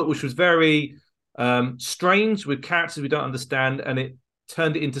take this book, which was very strange, with characters we don't understand, and it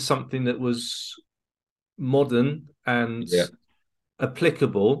turned it into something that was modern and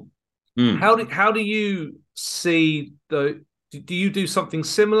applicable. How do you see do you do something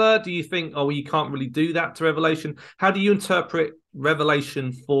similar? Do you think, you can't really do that to Revelation? How do you interpret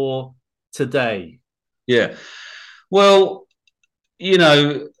Revelation for today? Yeah. Well, you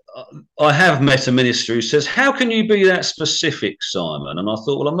know, I have met a minister who says, how can you be that specific, Simon? And I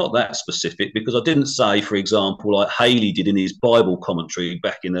thought, well, I'm not that specific, because I didn't say, for example, like Haley did in his Bible commentary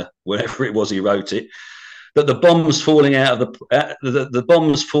back in wherever it was he wrote it, that the bombs falling out of the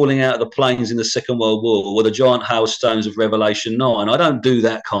bombs falling out of the planes in the Second World War were the giant hailstones of Revelation 9. I don't do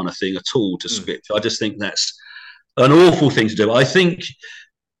that kind of thing at all to Scripture. I just think that's an awful thing to do. I think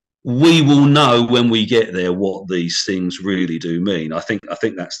we will know when we get there what these things really do mean. I think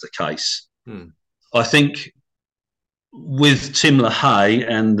that's the case. I think with Tim LaHaye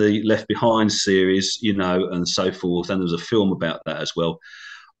and the Left Behind series, you know, and so forth, and there's a film about that as well.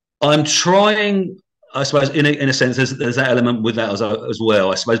 I'm trying, I suppose, in a sense, there's that element with that as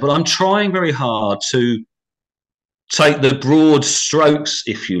well, I suppose. But I'm trying very hard to take the broad strokes,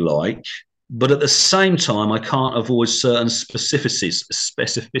 if you like, but at the same time, I can't avoid certain specificities,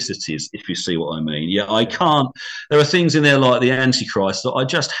 if you see what I mean. Yeah, I can't. There are things in there like the Antichrist that I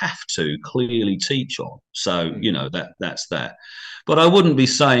just have to clearly teach on. So, you know, that's that. But I wouldn't be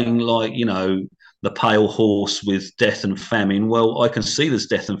saying, like, you know, the pale horse with death and famine. Well, I can see there's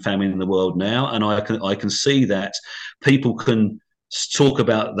death and famine in the world now, and I can see that people can talk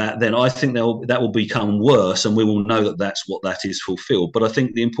about that. Then I think that will become worse, and we will know that that's what that is fulfilled. But I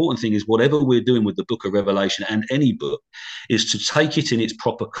think the important thing is, whatever we're doing with the book of Revelation and any book, is to take it in its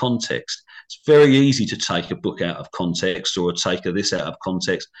proper context. It's very easy to take a book out of context or take this out of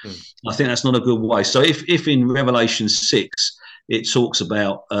context. I think that's not a good way. So if in Revelation 6 it talks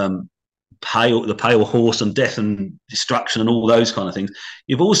about the pale horse and death and destruction and all those kind of things,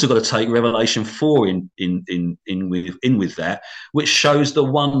 you've also got to take Revelation 4 in with that, which shows the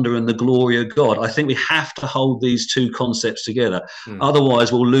wonder and the glory of God. I think we have to hold these two concepts together.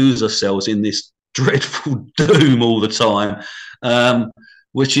 Otherwise we'll lose ourselves in this dreadful doom all the time,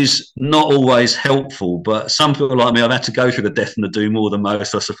 which is not always helpful. But some people like me, I've had to go through the death and the doom more than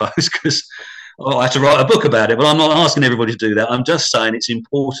most, I suppose, because I had to write a book about it. But I'm not asking everybody to do that. I'm just saying it's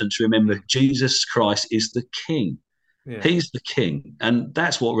important to remember Jesus Christ is the King. He's the King. And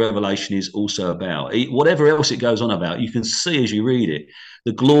that's what Revelation is also about. Whatever else it goes on about, you can see as you read it,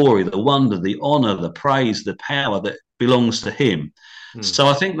 the glory, the wonder, the honor, the praise, the power that belongs to him. So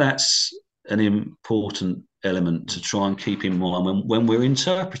I think that's an important element to try and keep in mind when we're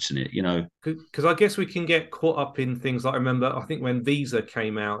interpreting it, you know. Because I guess we can get caught up in things like, I think when Visa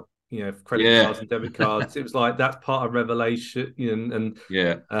came out, you know, credit cards and debit cards, it was like that's part of Revelation, you know,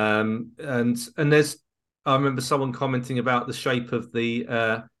 and there's, I remember someone commenting about the shape of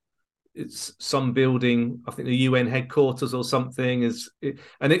the it's some building, I think the UN headquarters or something,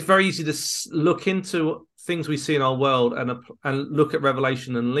 and it's very easy to look into things we see in our world and look at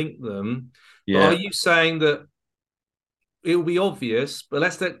Revelation and link them. Are you saying that it will be obvious, but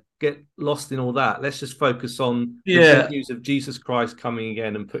let's not get lost in all that? Let's just focus on the good news of Jesus Christ coming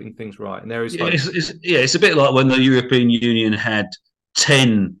again and putting things right. And there is hope. It's a bit like when the European Union had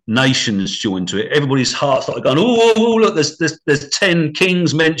 10 nations joined to it. Everybody's heart started going, oh look, there's 10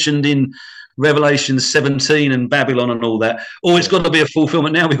 kings mentioned in Revelation 17 and Babylon and all that. It's got to be a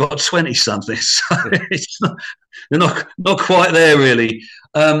fulfillment. Now we've got 20 something. So they're not quite there really.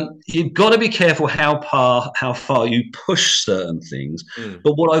 You've got to be careful how far you push certain things.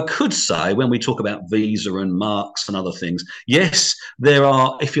 But what I could say when we talk about Visa and Marks and other things, yes, there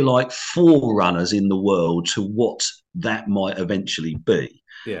are, if you like, forerunners in the world to what that might eventually be.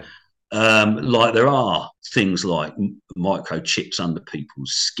 Yeah. Like there are things like microchips under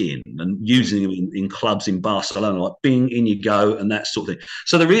people's skin and using them in clubs in Barcelona, like bing, in you go, and that sort of thing.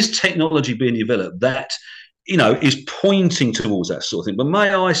 So there is technology being developed that, you know, is pointing towards that sort of thing. But may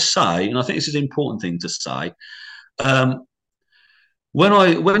I say, and I think this is an important thing to say,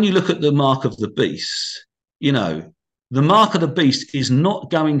 when you look at the mark of the beast, you know, the mark of the beast is not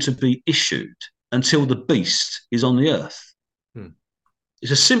going to be issued until the beast is on the earth.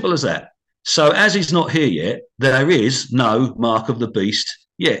 It's as simple as that. So as he's not here yet, there is no mark of the beast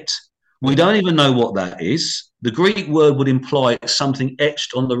yet. We don't even know what that is. The Greek word would imply something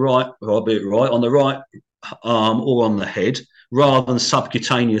etched on the right, or on the right arm or on the head, rather than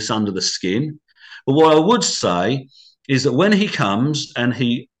subcutaneous under the skin. But what I would say is that when he comes and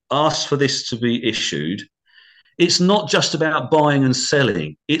he asks for this to be issued, it's not just about buying and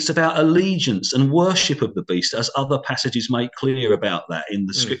selling. It's about allegiance and worship of the beast, as other passages make clear about that in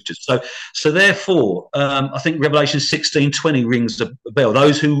the scriptures. So therefore, I think Revelation 16:20 rings a bell.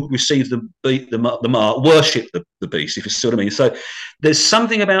 Those who receive the mark worship the beast, if you see what I mean. So there's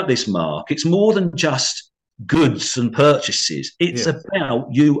something about this mark. It's more than just goods and purchases. It's about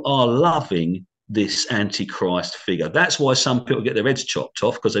you are loving this Antichrist figure. That's why some people get their heads chopped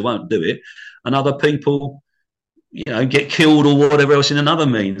off, because they won't do it, and other people, you know, get killed or whatever else in another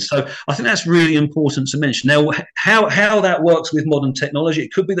means. So I think that's really important to mention. Now, how that works with modern technology,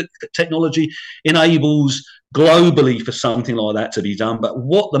 it could be that technology enables globally for something like that to be done, but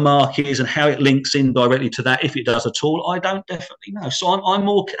what the mark is and how it links in directly to that, if it does at all, I don't definitely know. So I'm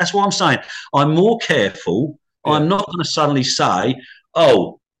more, that's what I'm saying, I'm more careful. I'm not going to suddenly say,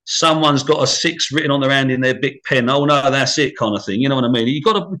 oh, someone's got a 6 written on their hand in their big pen, oh no, that's it, kind of thing. You know what I mean? You've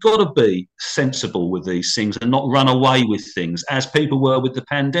got to be sensible with these things and not run away with things, as people were with the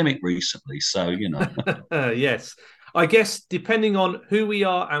pandemic recently. So, you know. Yes. I guess depending on who we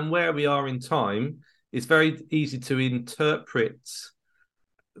are and where we are in time, it's very easy to interpret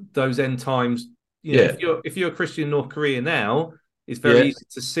those end times. You know, if you're a Christian in North Korea now, it's very easy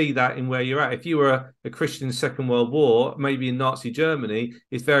to see that in where you're at. If you were a Christian in the Second World War, maybe in Nazi Germany,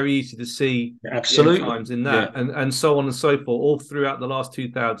 it's very easy to see absolutely the end times in that, and so on and so forth, all throughout the last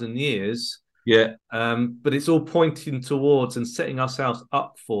 2,000 years. But it's all pointing towards and setting ourselves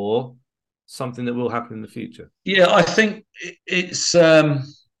up for something that will happen in the future. Yeah, I think it's a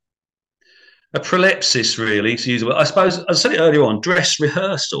prolepsis, really, to use it. I suppose I said it earlier on, dress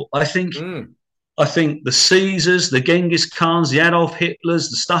rehearsal. I think the Caesars, the Genghis Khans, the Adolf Hitlers,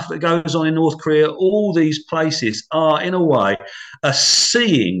 the stuff that goes on in North Korea, all these places are, in a way,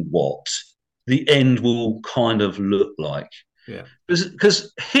 seeing what the end will kind of look like. Yeah.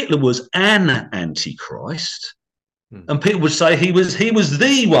 Because Hitler was an antichrist, and people would say he was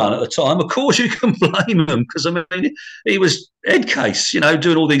the one at the time. Of course, you can blame him, because, I mean, he was head case, you know,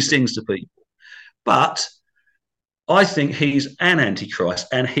 doing all these things to people. But I think he's an antichrist,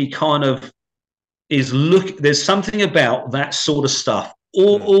 and he kind of there's something about that sort of stuff,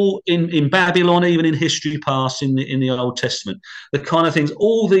 all in Babylon, even in history past, in the Old Testament, the kind of things,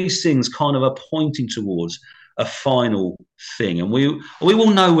 all these things kind of are pointing towards a final thing. And we will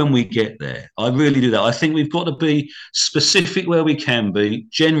know when we get there. I really do that. I think we've got to be specific where we can be,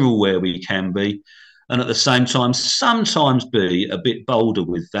 general where we can be, and at the same time, sometimes be a bit bolder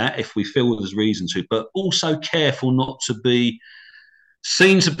with that if we feel there's reason to, but also careful not to be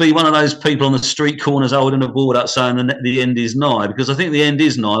seen to be one of those people on the street corners holding a board up saying the end is nigh, because I think the end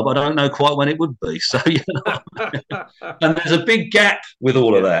is nigh, but I don't know quite when it would be. So, you know, and there's a big gap with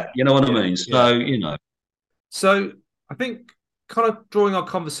all of that. You know what I mean? So, you know. So I think kind of drawing our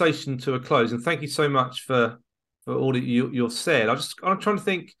conversation to a close, and thank you so much for all that you've said. I'm trying to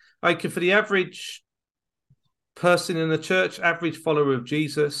think, like, for the average person in the church, average follower of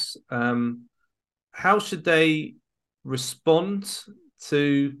Jesus, how should they respond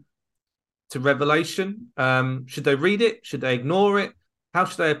to Revelation? Should they read it? Should they ignore it? How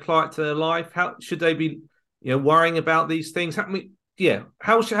should they apply it to their life? How should they be, you know, worrying about these things?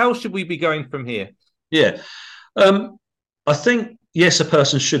 How should we be going from here? Yeah, I think, yes, a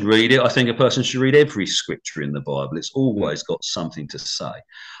person should read it. I think a person should read every scripture in the Bible. It's always got something to say.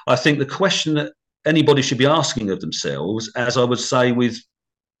 I think the question that anybody should be asking of themselves, as I would say with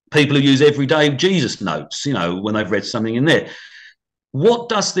people who use everyday Jesus notes, you know, when they've read something in there, what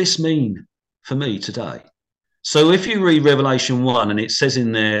does this mean for me today? So if you read Revelation 1 and it says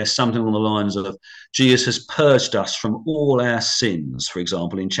in there something along the lines of Jesus has purged us from all our sins, for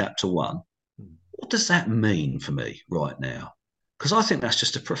example, in chapter 1, what does that mean for me right now? Because I think that's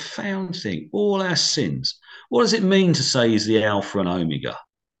just a profound thing. All our sins. What does it mean to say he's the Alpha and Omega?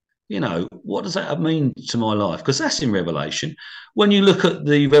 You know, what does that mean to my life? Because that's in Revelation. When you look at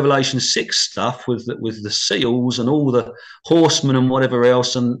the Revelation 6 stuff with the seals and all the horsemen and whatever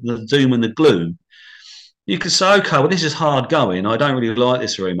else and the doom and the gloom, you could say, okay, well, this is hard going. I don't really like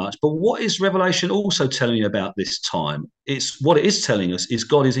this very much. But what is Revelation also telling you about this time? It's what it is telling us is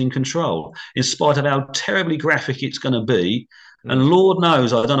God is in control, in spite of how terribly graphic it's going to be. And Lord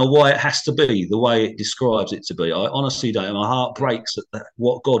knows, I don't know why it has to be the way it describes it to be. I honestly don't. My heart breaks at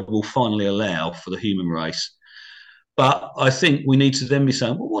what God will finally allow for the human race. But I think we need to then be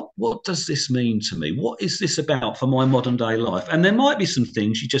saying, well, what does this mean to me? What is this about for my modern day life? And there might be some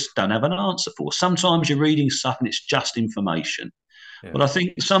things you just don't have an answer for. Sometimes you're reading stuff and it's just information. Yeah. But I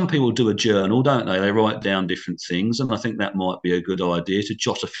think some people do a journal, don't they? They write down different things. And I think that might be a good idea to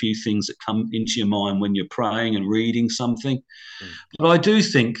jot a few things that come into your mind when you're praying and reading something. But I do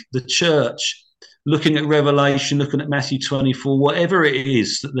think the church, looking at Revelation, looking at Matthew 24, whatever it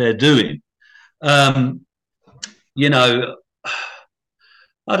is that they're doing, you know,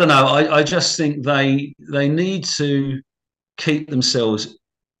 I don't know. I just think they need to keep themselves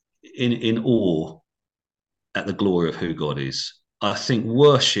in awe at the glory of who God is. I think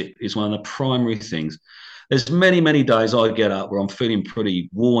worship is one of the primary things. There's many, many days I get up where I'm feeling pretty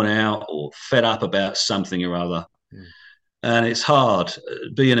worn out or fed up about something or other. And it's hard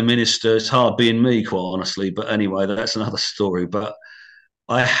being a minister. It's hard being me, quite honestly. But anyway, that's another story. But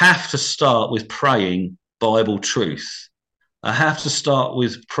I have to start with praying Bible truth. I have to start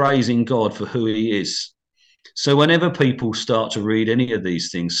with praising God for who he is. So whenever people start to read any of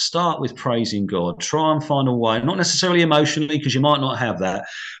these things, start with praising God. Try and find a way, not necessarily emotionally, because you might not have that,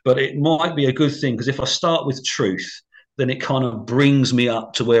 but it might be a good thing, because if I start with truth, then it kind of brings me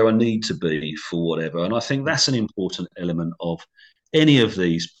up to where I need to be for whatever. And I think that's an important element of any of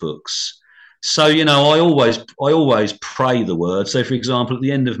these books. So, you know, I always pray the word. So, for example, at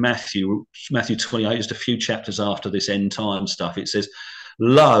the end of Matthew 28, just a few chapters after this end time stuff, it says,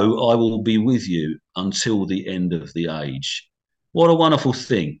 "Lo, I will be with you until the end of the age." What a wonderful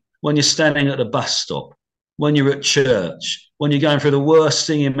thing. When you're standing at a bus stop, when you're at church, when you're going through the worst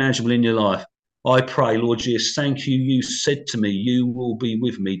thing imaginable in your life, I pray, Lord Jesus, thank you. You said to me, you will be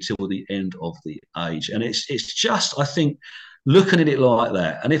with me till the end of the age. And it's just, I think, looking at it like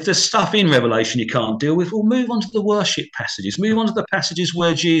that. And if there's stuff in Revelation you can't deal with, well, move on to the worship passages. Move on to the passages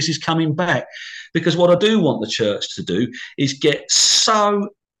where Jesus is coming back. Because what I do want the church to do is get so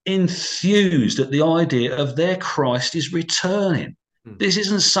enthused at the idea of their Christ is returning. This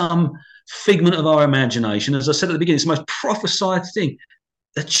isn't some figment of our imagination. As I said at the beginning, it's the most prophesied thing.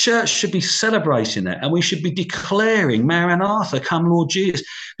 The church should be celebrating that, and we should be declaring, Maranatha, come Lord Jesus,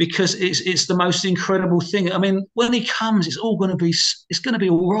 because it's the most incredible thing. I mean, when he comes, it's going to be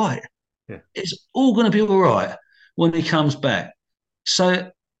all right. Yeah. It's all going to be all right when he comes back. So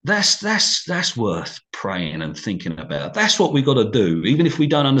that's worth praying and thinking about. That's what we've got to do, even if we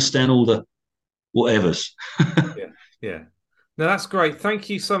don't understand all the whatevers. Yeah. No, that's great. Thank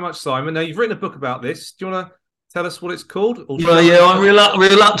you so much, Simon. Now, you've written a book about this. Do you want to tell us what it's called? I'm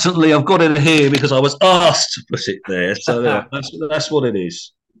reluctantly, I've got it here because I was asked to put it there. So that's what it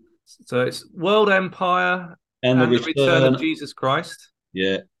is. So it's World Empire and the Return of Jesus Christ.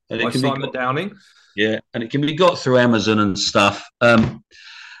 Yeah. And by Simon Downing. Yeah. And it can be got through Amazon and stuff.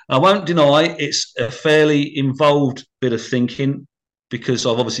 I won't deny it's a fairly involved bit of thinking, because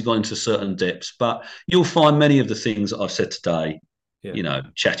I've obviously gone into certain depths, but you'll find many of the things that I've said today, you know,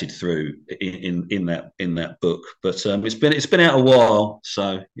 chatted through in that book. But it's been out a while,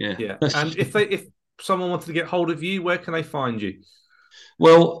 so yeah. Yeah. And if someone wanted to get hold of you, where can they find you?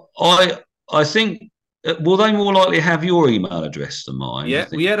 Well, I think will they more likely have your email address than mine?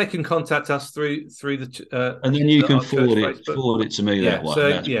 Yeah, they can contact us through the and then you can forward it to me that way. So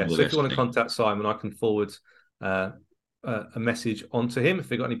if you want to contact Simon, I can forward a message onto him if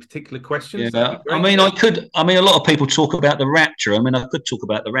they've got any particular questions. Yeah. I mean, a lot of people talk about the rapture. I mean, I could talk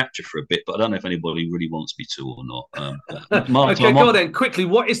about the rapture for a bit, but I don't know if anybody really wants me to or not. Okay, go on then. Quickly,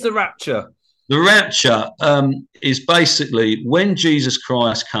 what is the rapture? The rapture is basically when Jesus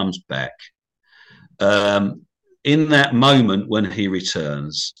Christ comes back, in that moment when he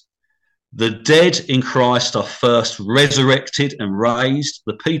returns, the dead in Christ are first resurrected and raised.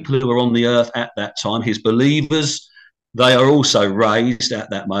 The people who are on the earth at that time, his believers, they are also raised at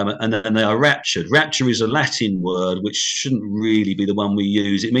that moment, and then they are raptured. Rapture is a Latin word which shouldn't really be the one we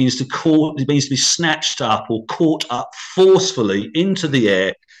use. It means it means to be snatched up or caught up forcefully into the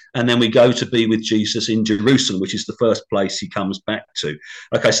air, and then we go to be with Jesus in Jerusalem, which is the first place he comes back to.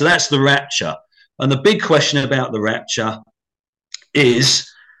 Okay, so that's the rapture. And the big question about the rapture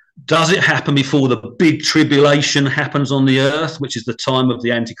is, does it happen before the big tribulation happens on the earth, which is the time of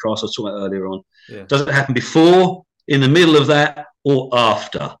the Antichrist I was talking about earlier on? Yeah. Does it happen before, in the middle of that, or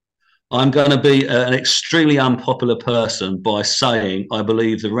after? I'm going to be an extremely unpopular person by saying I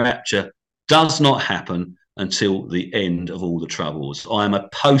believe the rapture does not happen until the end of all the troubles. I am a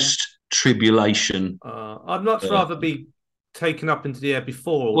post-tribulation. I'd much rather be taken up into the air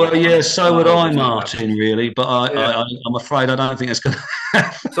before. Well, yeah, so would I, Martin, really. But I'm afraid I don't think it's going to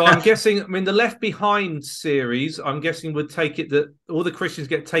happen. So I'm guessing, I mean, the Left Behind series, I'm guessing would take it that all the Christians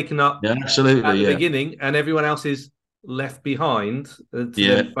get taken up absolutely, at the beginning, and everyone else is left behind to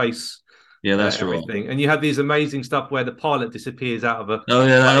then face that's everything. Right. And you have these amazing stuff where the pilot disappears out of a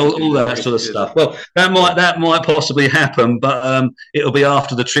all that sort of stuff. Well, that might possibly happen, but it'll be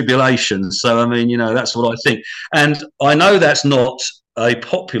after the tribulation. So I mean, that's what I think. And I know that's not a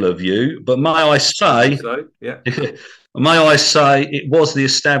popular view, but may I say, may I say, it was the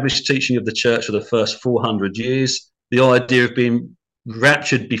established teaching of the church for the first 400 years. The idea of being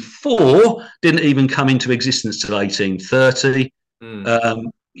raptured before didn't even come into existence till 1830.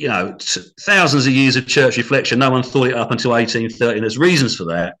 Thousands of years of church reflection. No one thought it up until 1830. And there's reasons for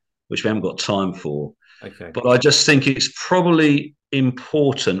that, which we haven't got time for. Okay. But I just think it's probably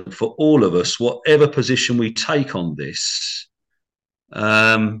important for all of us, whatever position we take on this,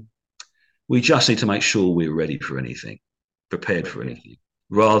 we just need to make sure we're ready for anything, prepared for anything,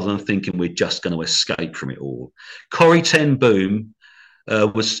 rather than thinking we're just going to escape from it all. Corrie ten Boom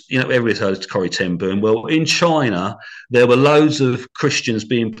was, everybody's heard of Corrie ten Boom. Well, in China, there were loads of Christians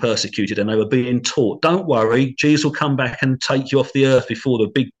being persecuted, and they were being taught, don't worry, Jesus will come back and take you off the earth before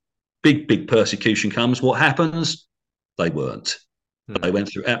the big persecution comes. What happens? They weren't. They went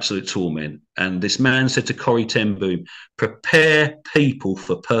through absolute torment. And this man said to Corrie ten Boom, prepare people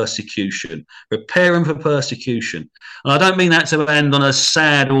for persecution. Prepare them for persecution. And I don't mean that to end on a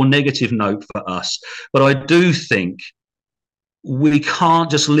sad or negative note for us, but I do think we can't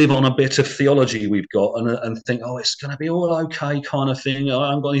just live on a bit of theology we've got and think, it's going to be all okay kind of thing. I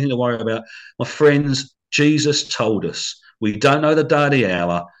haven't got anything to worry about. My friends, Jesus told us, we don't know the day or the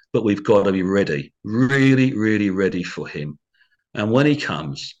hour, but we've got to be ready, really, really ready for him. And when he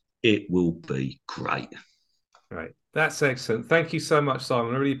comes, it will be great. Right. That's excellent. Thank you so much,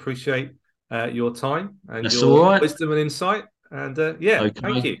 Simon. I really appreciate your time and That's your all right. wisdom and insight. And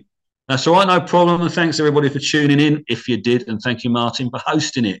thank you. That's all right, no problem. And thanks everybody for tuning in, if you did. And thank you, Martin, for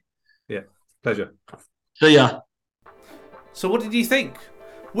hosting it. Yeah, pleasure. See ya. So what did you think?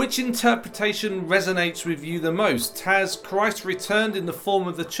 Which interpretation resonates with you the most? Has Christ returned in the form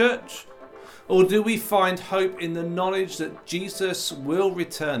of the church? Or do we find hope in the knowledge that Jesus will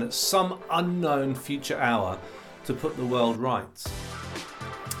return at some unknown future hour to put the world right?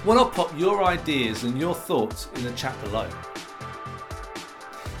 Well, I'll pop your ideas and your thoughts in the chat below.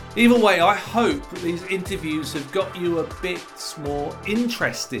 Either way, I hope that these interviews have got you a bit more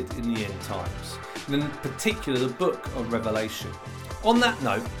interested in the end times, and in particular the book of Revelation. On that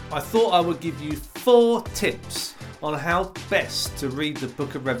note, I thought I would give you 4 tips on how best to read the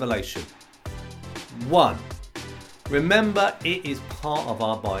book of Revelation. 1. Remember, it is part of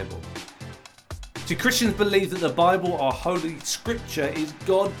our Bible. See, Christians believe that the Bible, our holy scripture, is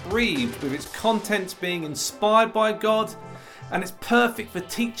God-breathed, with its contents being inspired by God, and it's perfect for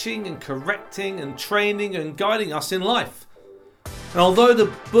teaching and correcting and training and guiding us in life. And although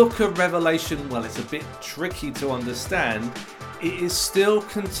the book of Revelation, it's a bit tricky to understand, it is still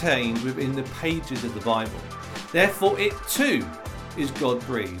contained within the pages of the Bible. Therefore, it too is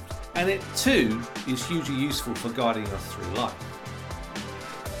God-breathed, and it too is hugely useful for guiding us through life.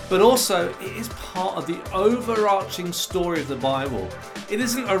 But also, it is part of the overarching story of the Bible. It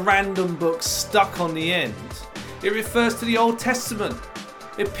isn't a random book stuck on the end. It refers to the Old Testament.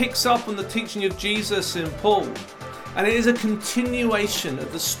 It picks up on the teaching of Jesus and Paul. And it is a continuation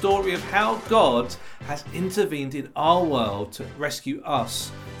of the story of how God has intervened in our world to rescue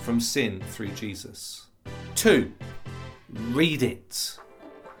us from sin through Jesus. 2. Read it.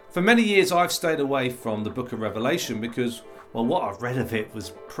 For many years I've stayed away from the book of Revelation because, what I've read of it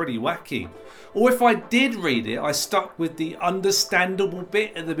was pretty wacky. Or if I did read it, I stuck with the understandable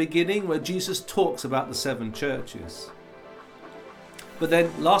bit at the beginning where Jesus talks about the 7 churches. But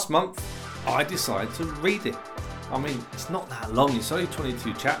then last month, I decided to read it. It's not that long, it's only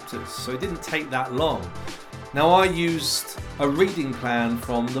 22 chapters, so it didn't take that long. Now, I used a reading plan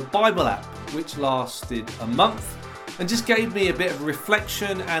from the Bible app, which lasted a month and just gave me a bit of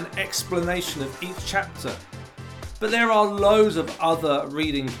reflection and explanation of each chapter. But there are loads of other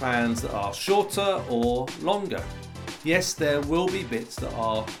reading plans that are shorter or longer. Yes, there will be bits that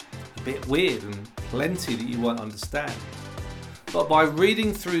are a bit weird and plenty that you won't understand. But by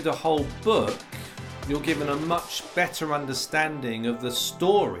reading through the whole book, you're given a much better understanding of the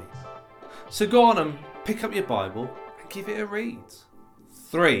story. So go on and pick up your Bible and give it a read.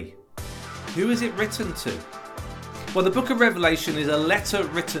 3. Who is it written to? Well, the book of Revelation is a letter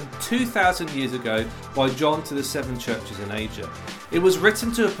written 2,000 years ago by John to the 7 churches in Asia. It was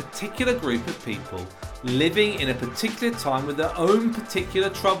written to a particular group of people living in a particular time with their own particular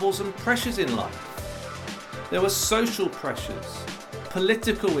troubles and pressures in life. There were social pressures,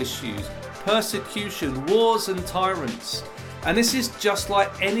 political issues, persecution, wars and tyrants. And this is just like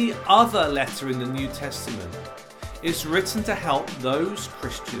any other letter in the New Testament. It's written to help those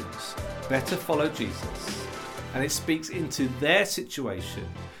Christians better follow Jesus. And it speaks into their situation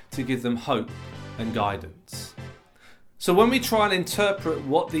to give them hope and guidance. So when we try and interpret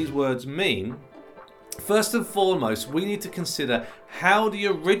what these words mean, first and foremost, we need to consider how the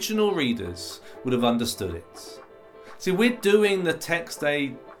original readers would have understood it. See, we're doing the text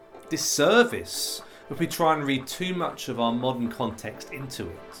a disservice if we try and read too much of our modern context into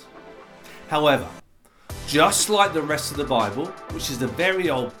it. However, just like the rest of the Bible, which is a very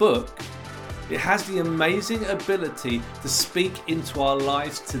old book, it has the amazing ability to speak into our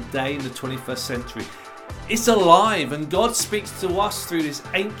lives today in the 21st century. It's alive and God speaks to us through this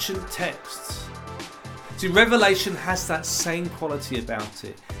ancient text. See, Revelation has that same quality about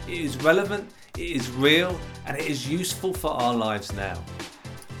it. It is relevant, it is real, and it is useful for our lives now.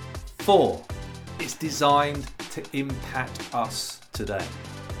 4. It's designed to impact us today.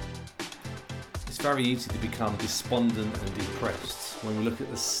 It's very easy to become despondent and depressed when we look at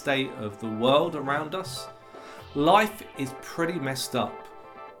the state of the world around us. Life is pretty messed up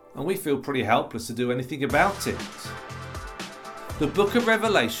and we feel pretty helpless to do anything about it. The book of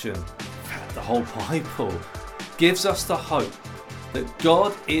Revelation, the whole Bible, gives us the hope that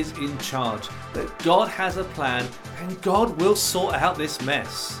God is in charge, that God has a plan and God will sort out this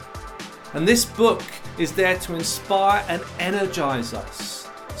mess. And this book is there to inspire and energize us,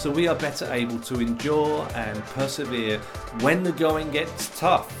 so we are better able to endure and persevere when the going gets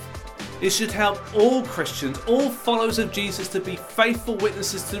tough. It should help all Christians, all followers of Jesus, to be faithful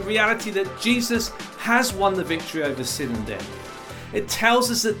witnesses to the reality that Jesus has won the victory over sin and death. It tells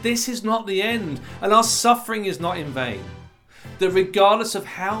us that this is not the end and our suffering is not in vain. That regardless of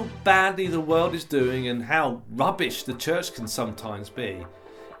how badly the world is doing and how rubbish the church can sometimes be,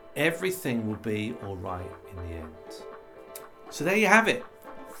 everything will be all right in the end. So there you have it.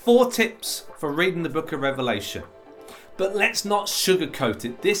 4 tips for reading the book of Revelation. But let's not sugarcoat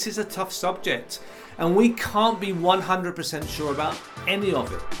it. This is a tough subject and we can't be 100% sure about any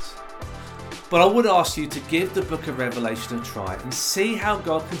of it. But I would ask you to give the book of Revelation a try and see how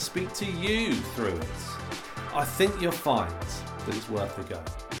God can speak to you through it. I think you'll find that it's worth a go.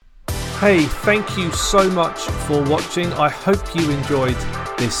 Hey, thank you so much for watching. I hope you enjoyed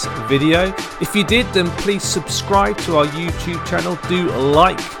this video. If you did, then please subscribe to our YouTube channel. Do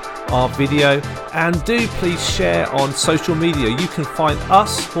like our video and do please share on social media. You can find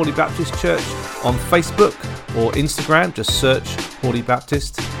us, Hawley Baptist Church, on Facebook or Instagram. Just search Hawley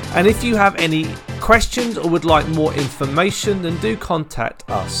Baptist. And if you have any questions or would like more information, then do contact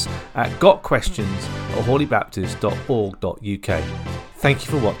us at gotquestions@hawleybaptist.org.uk. Thank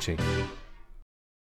you for watching.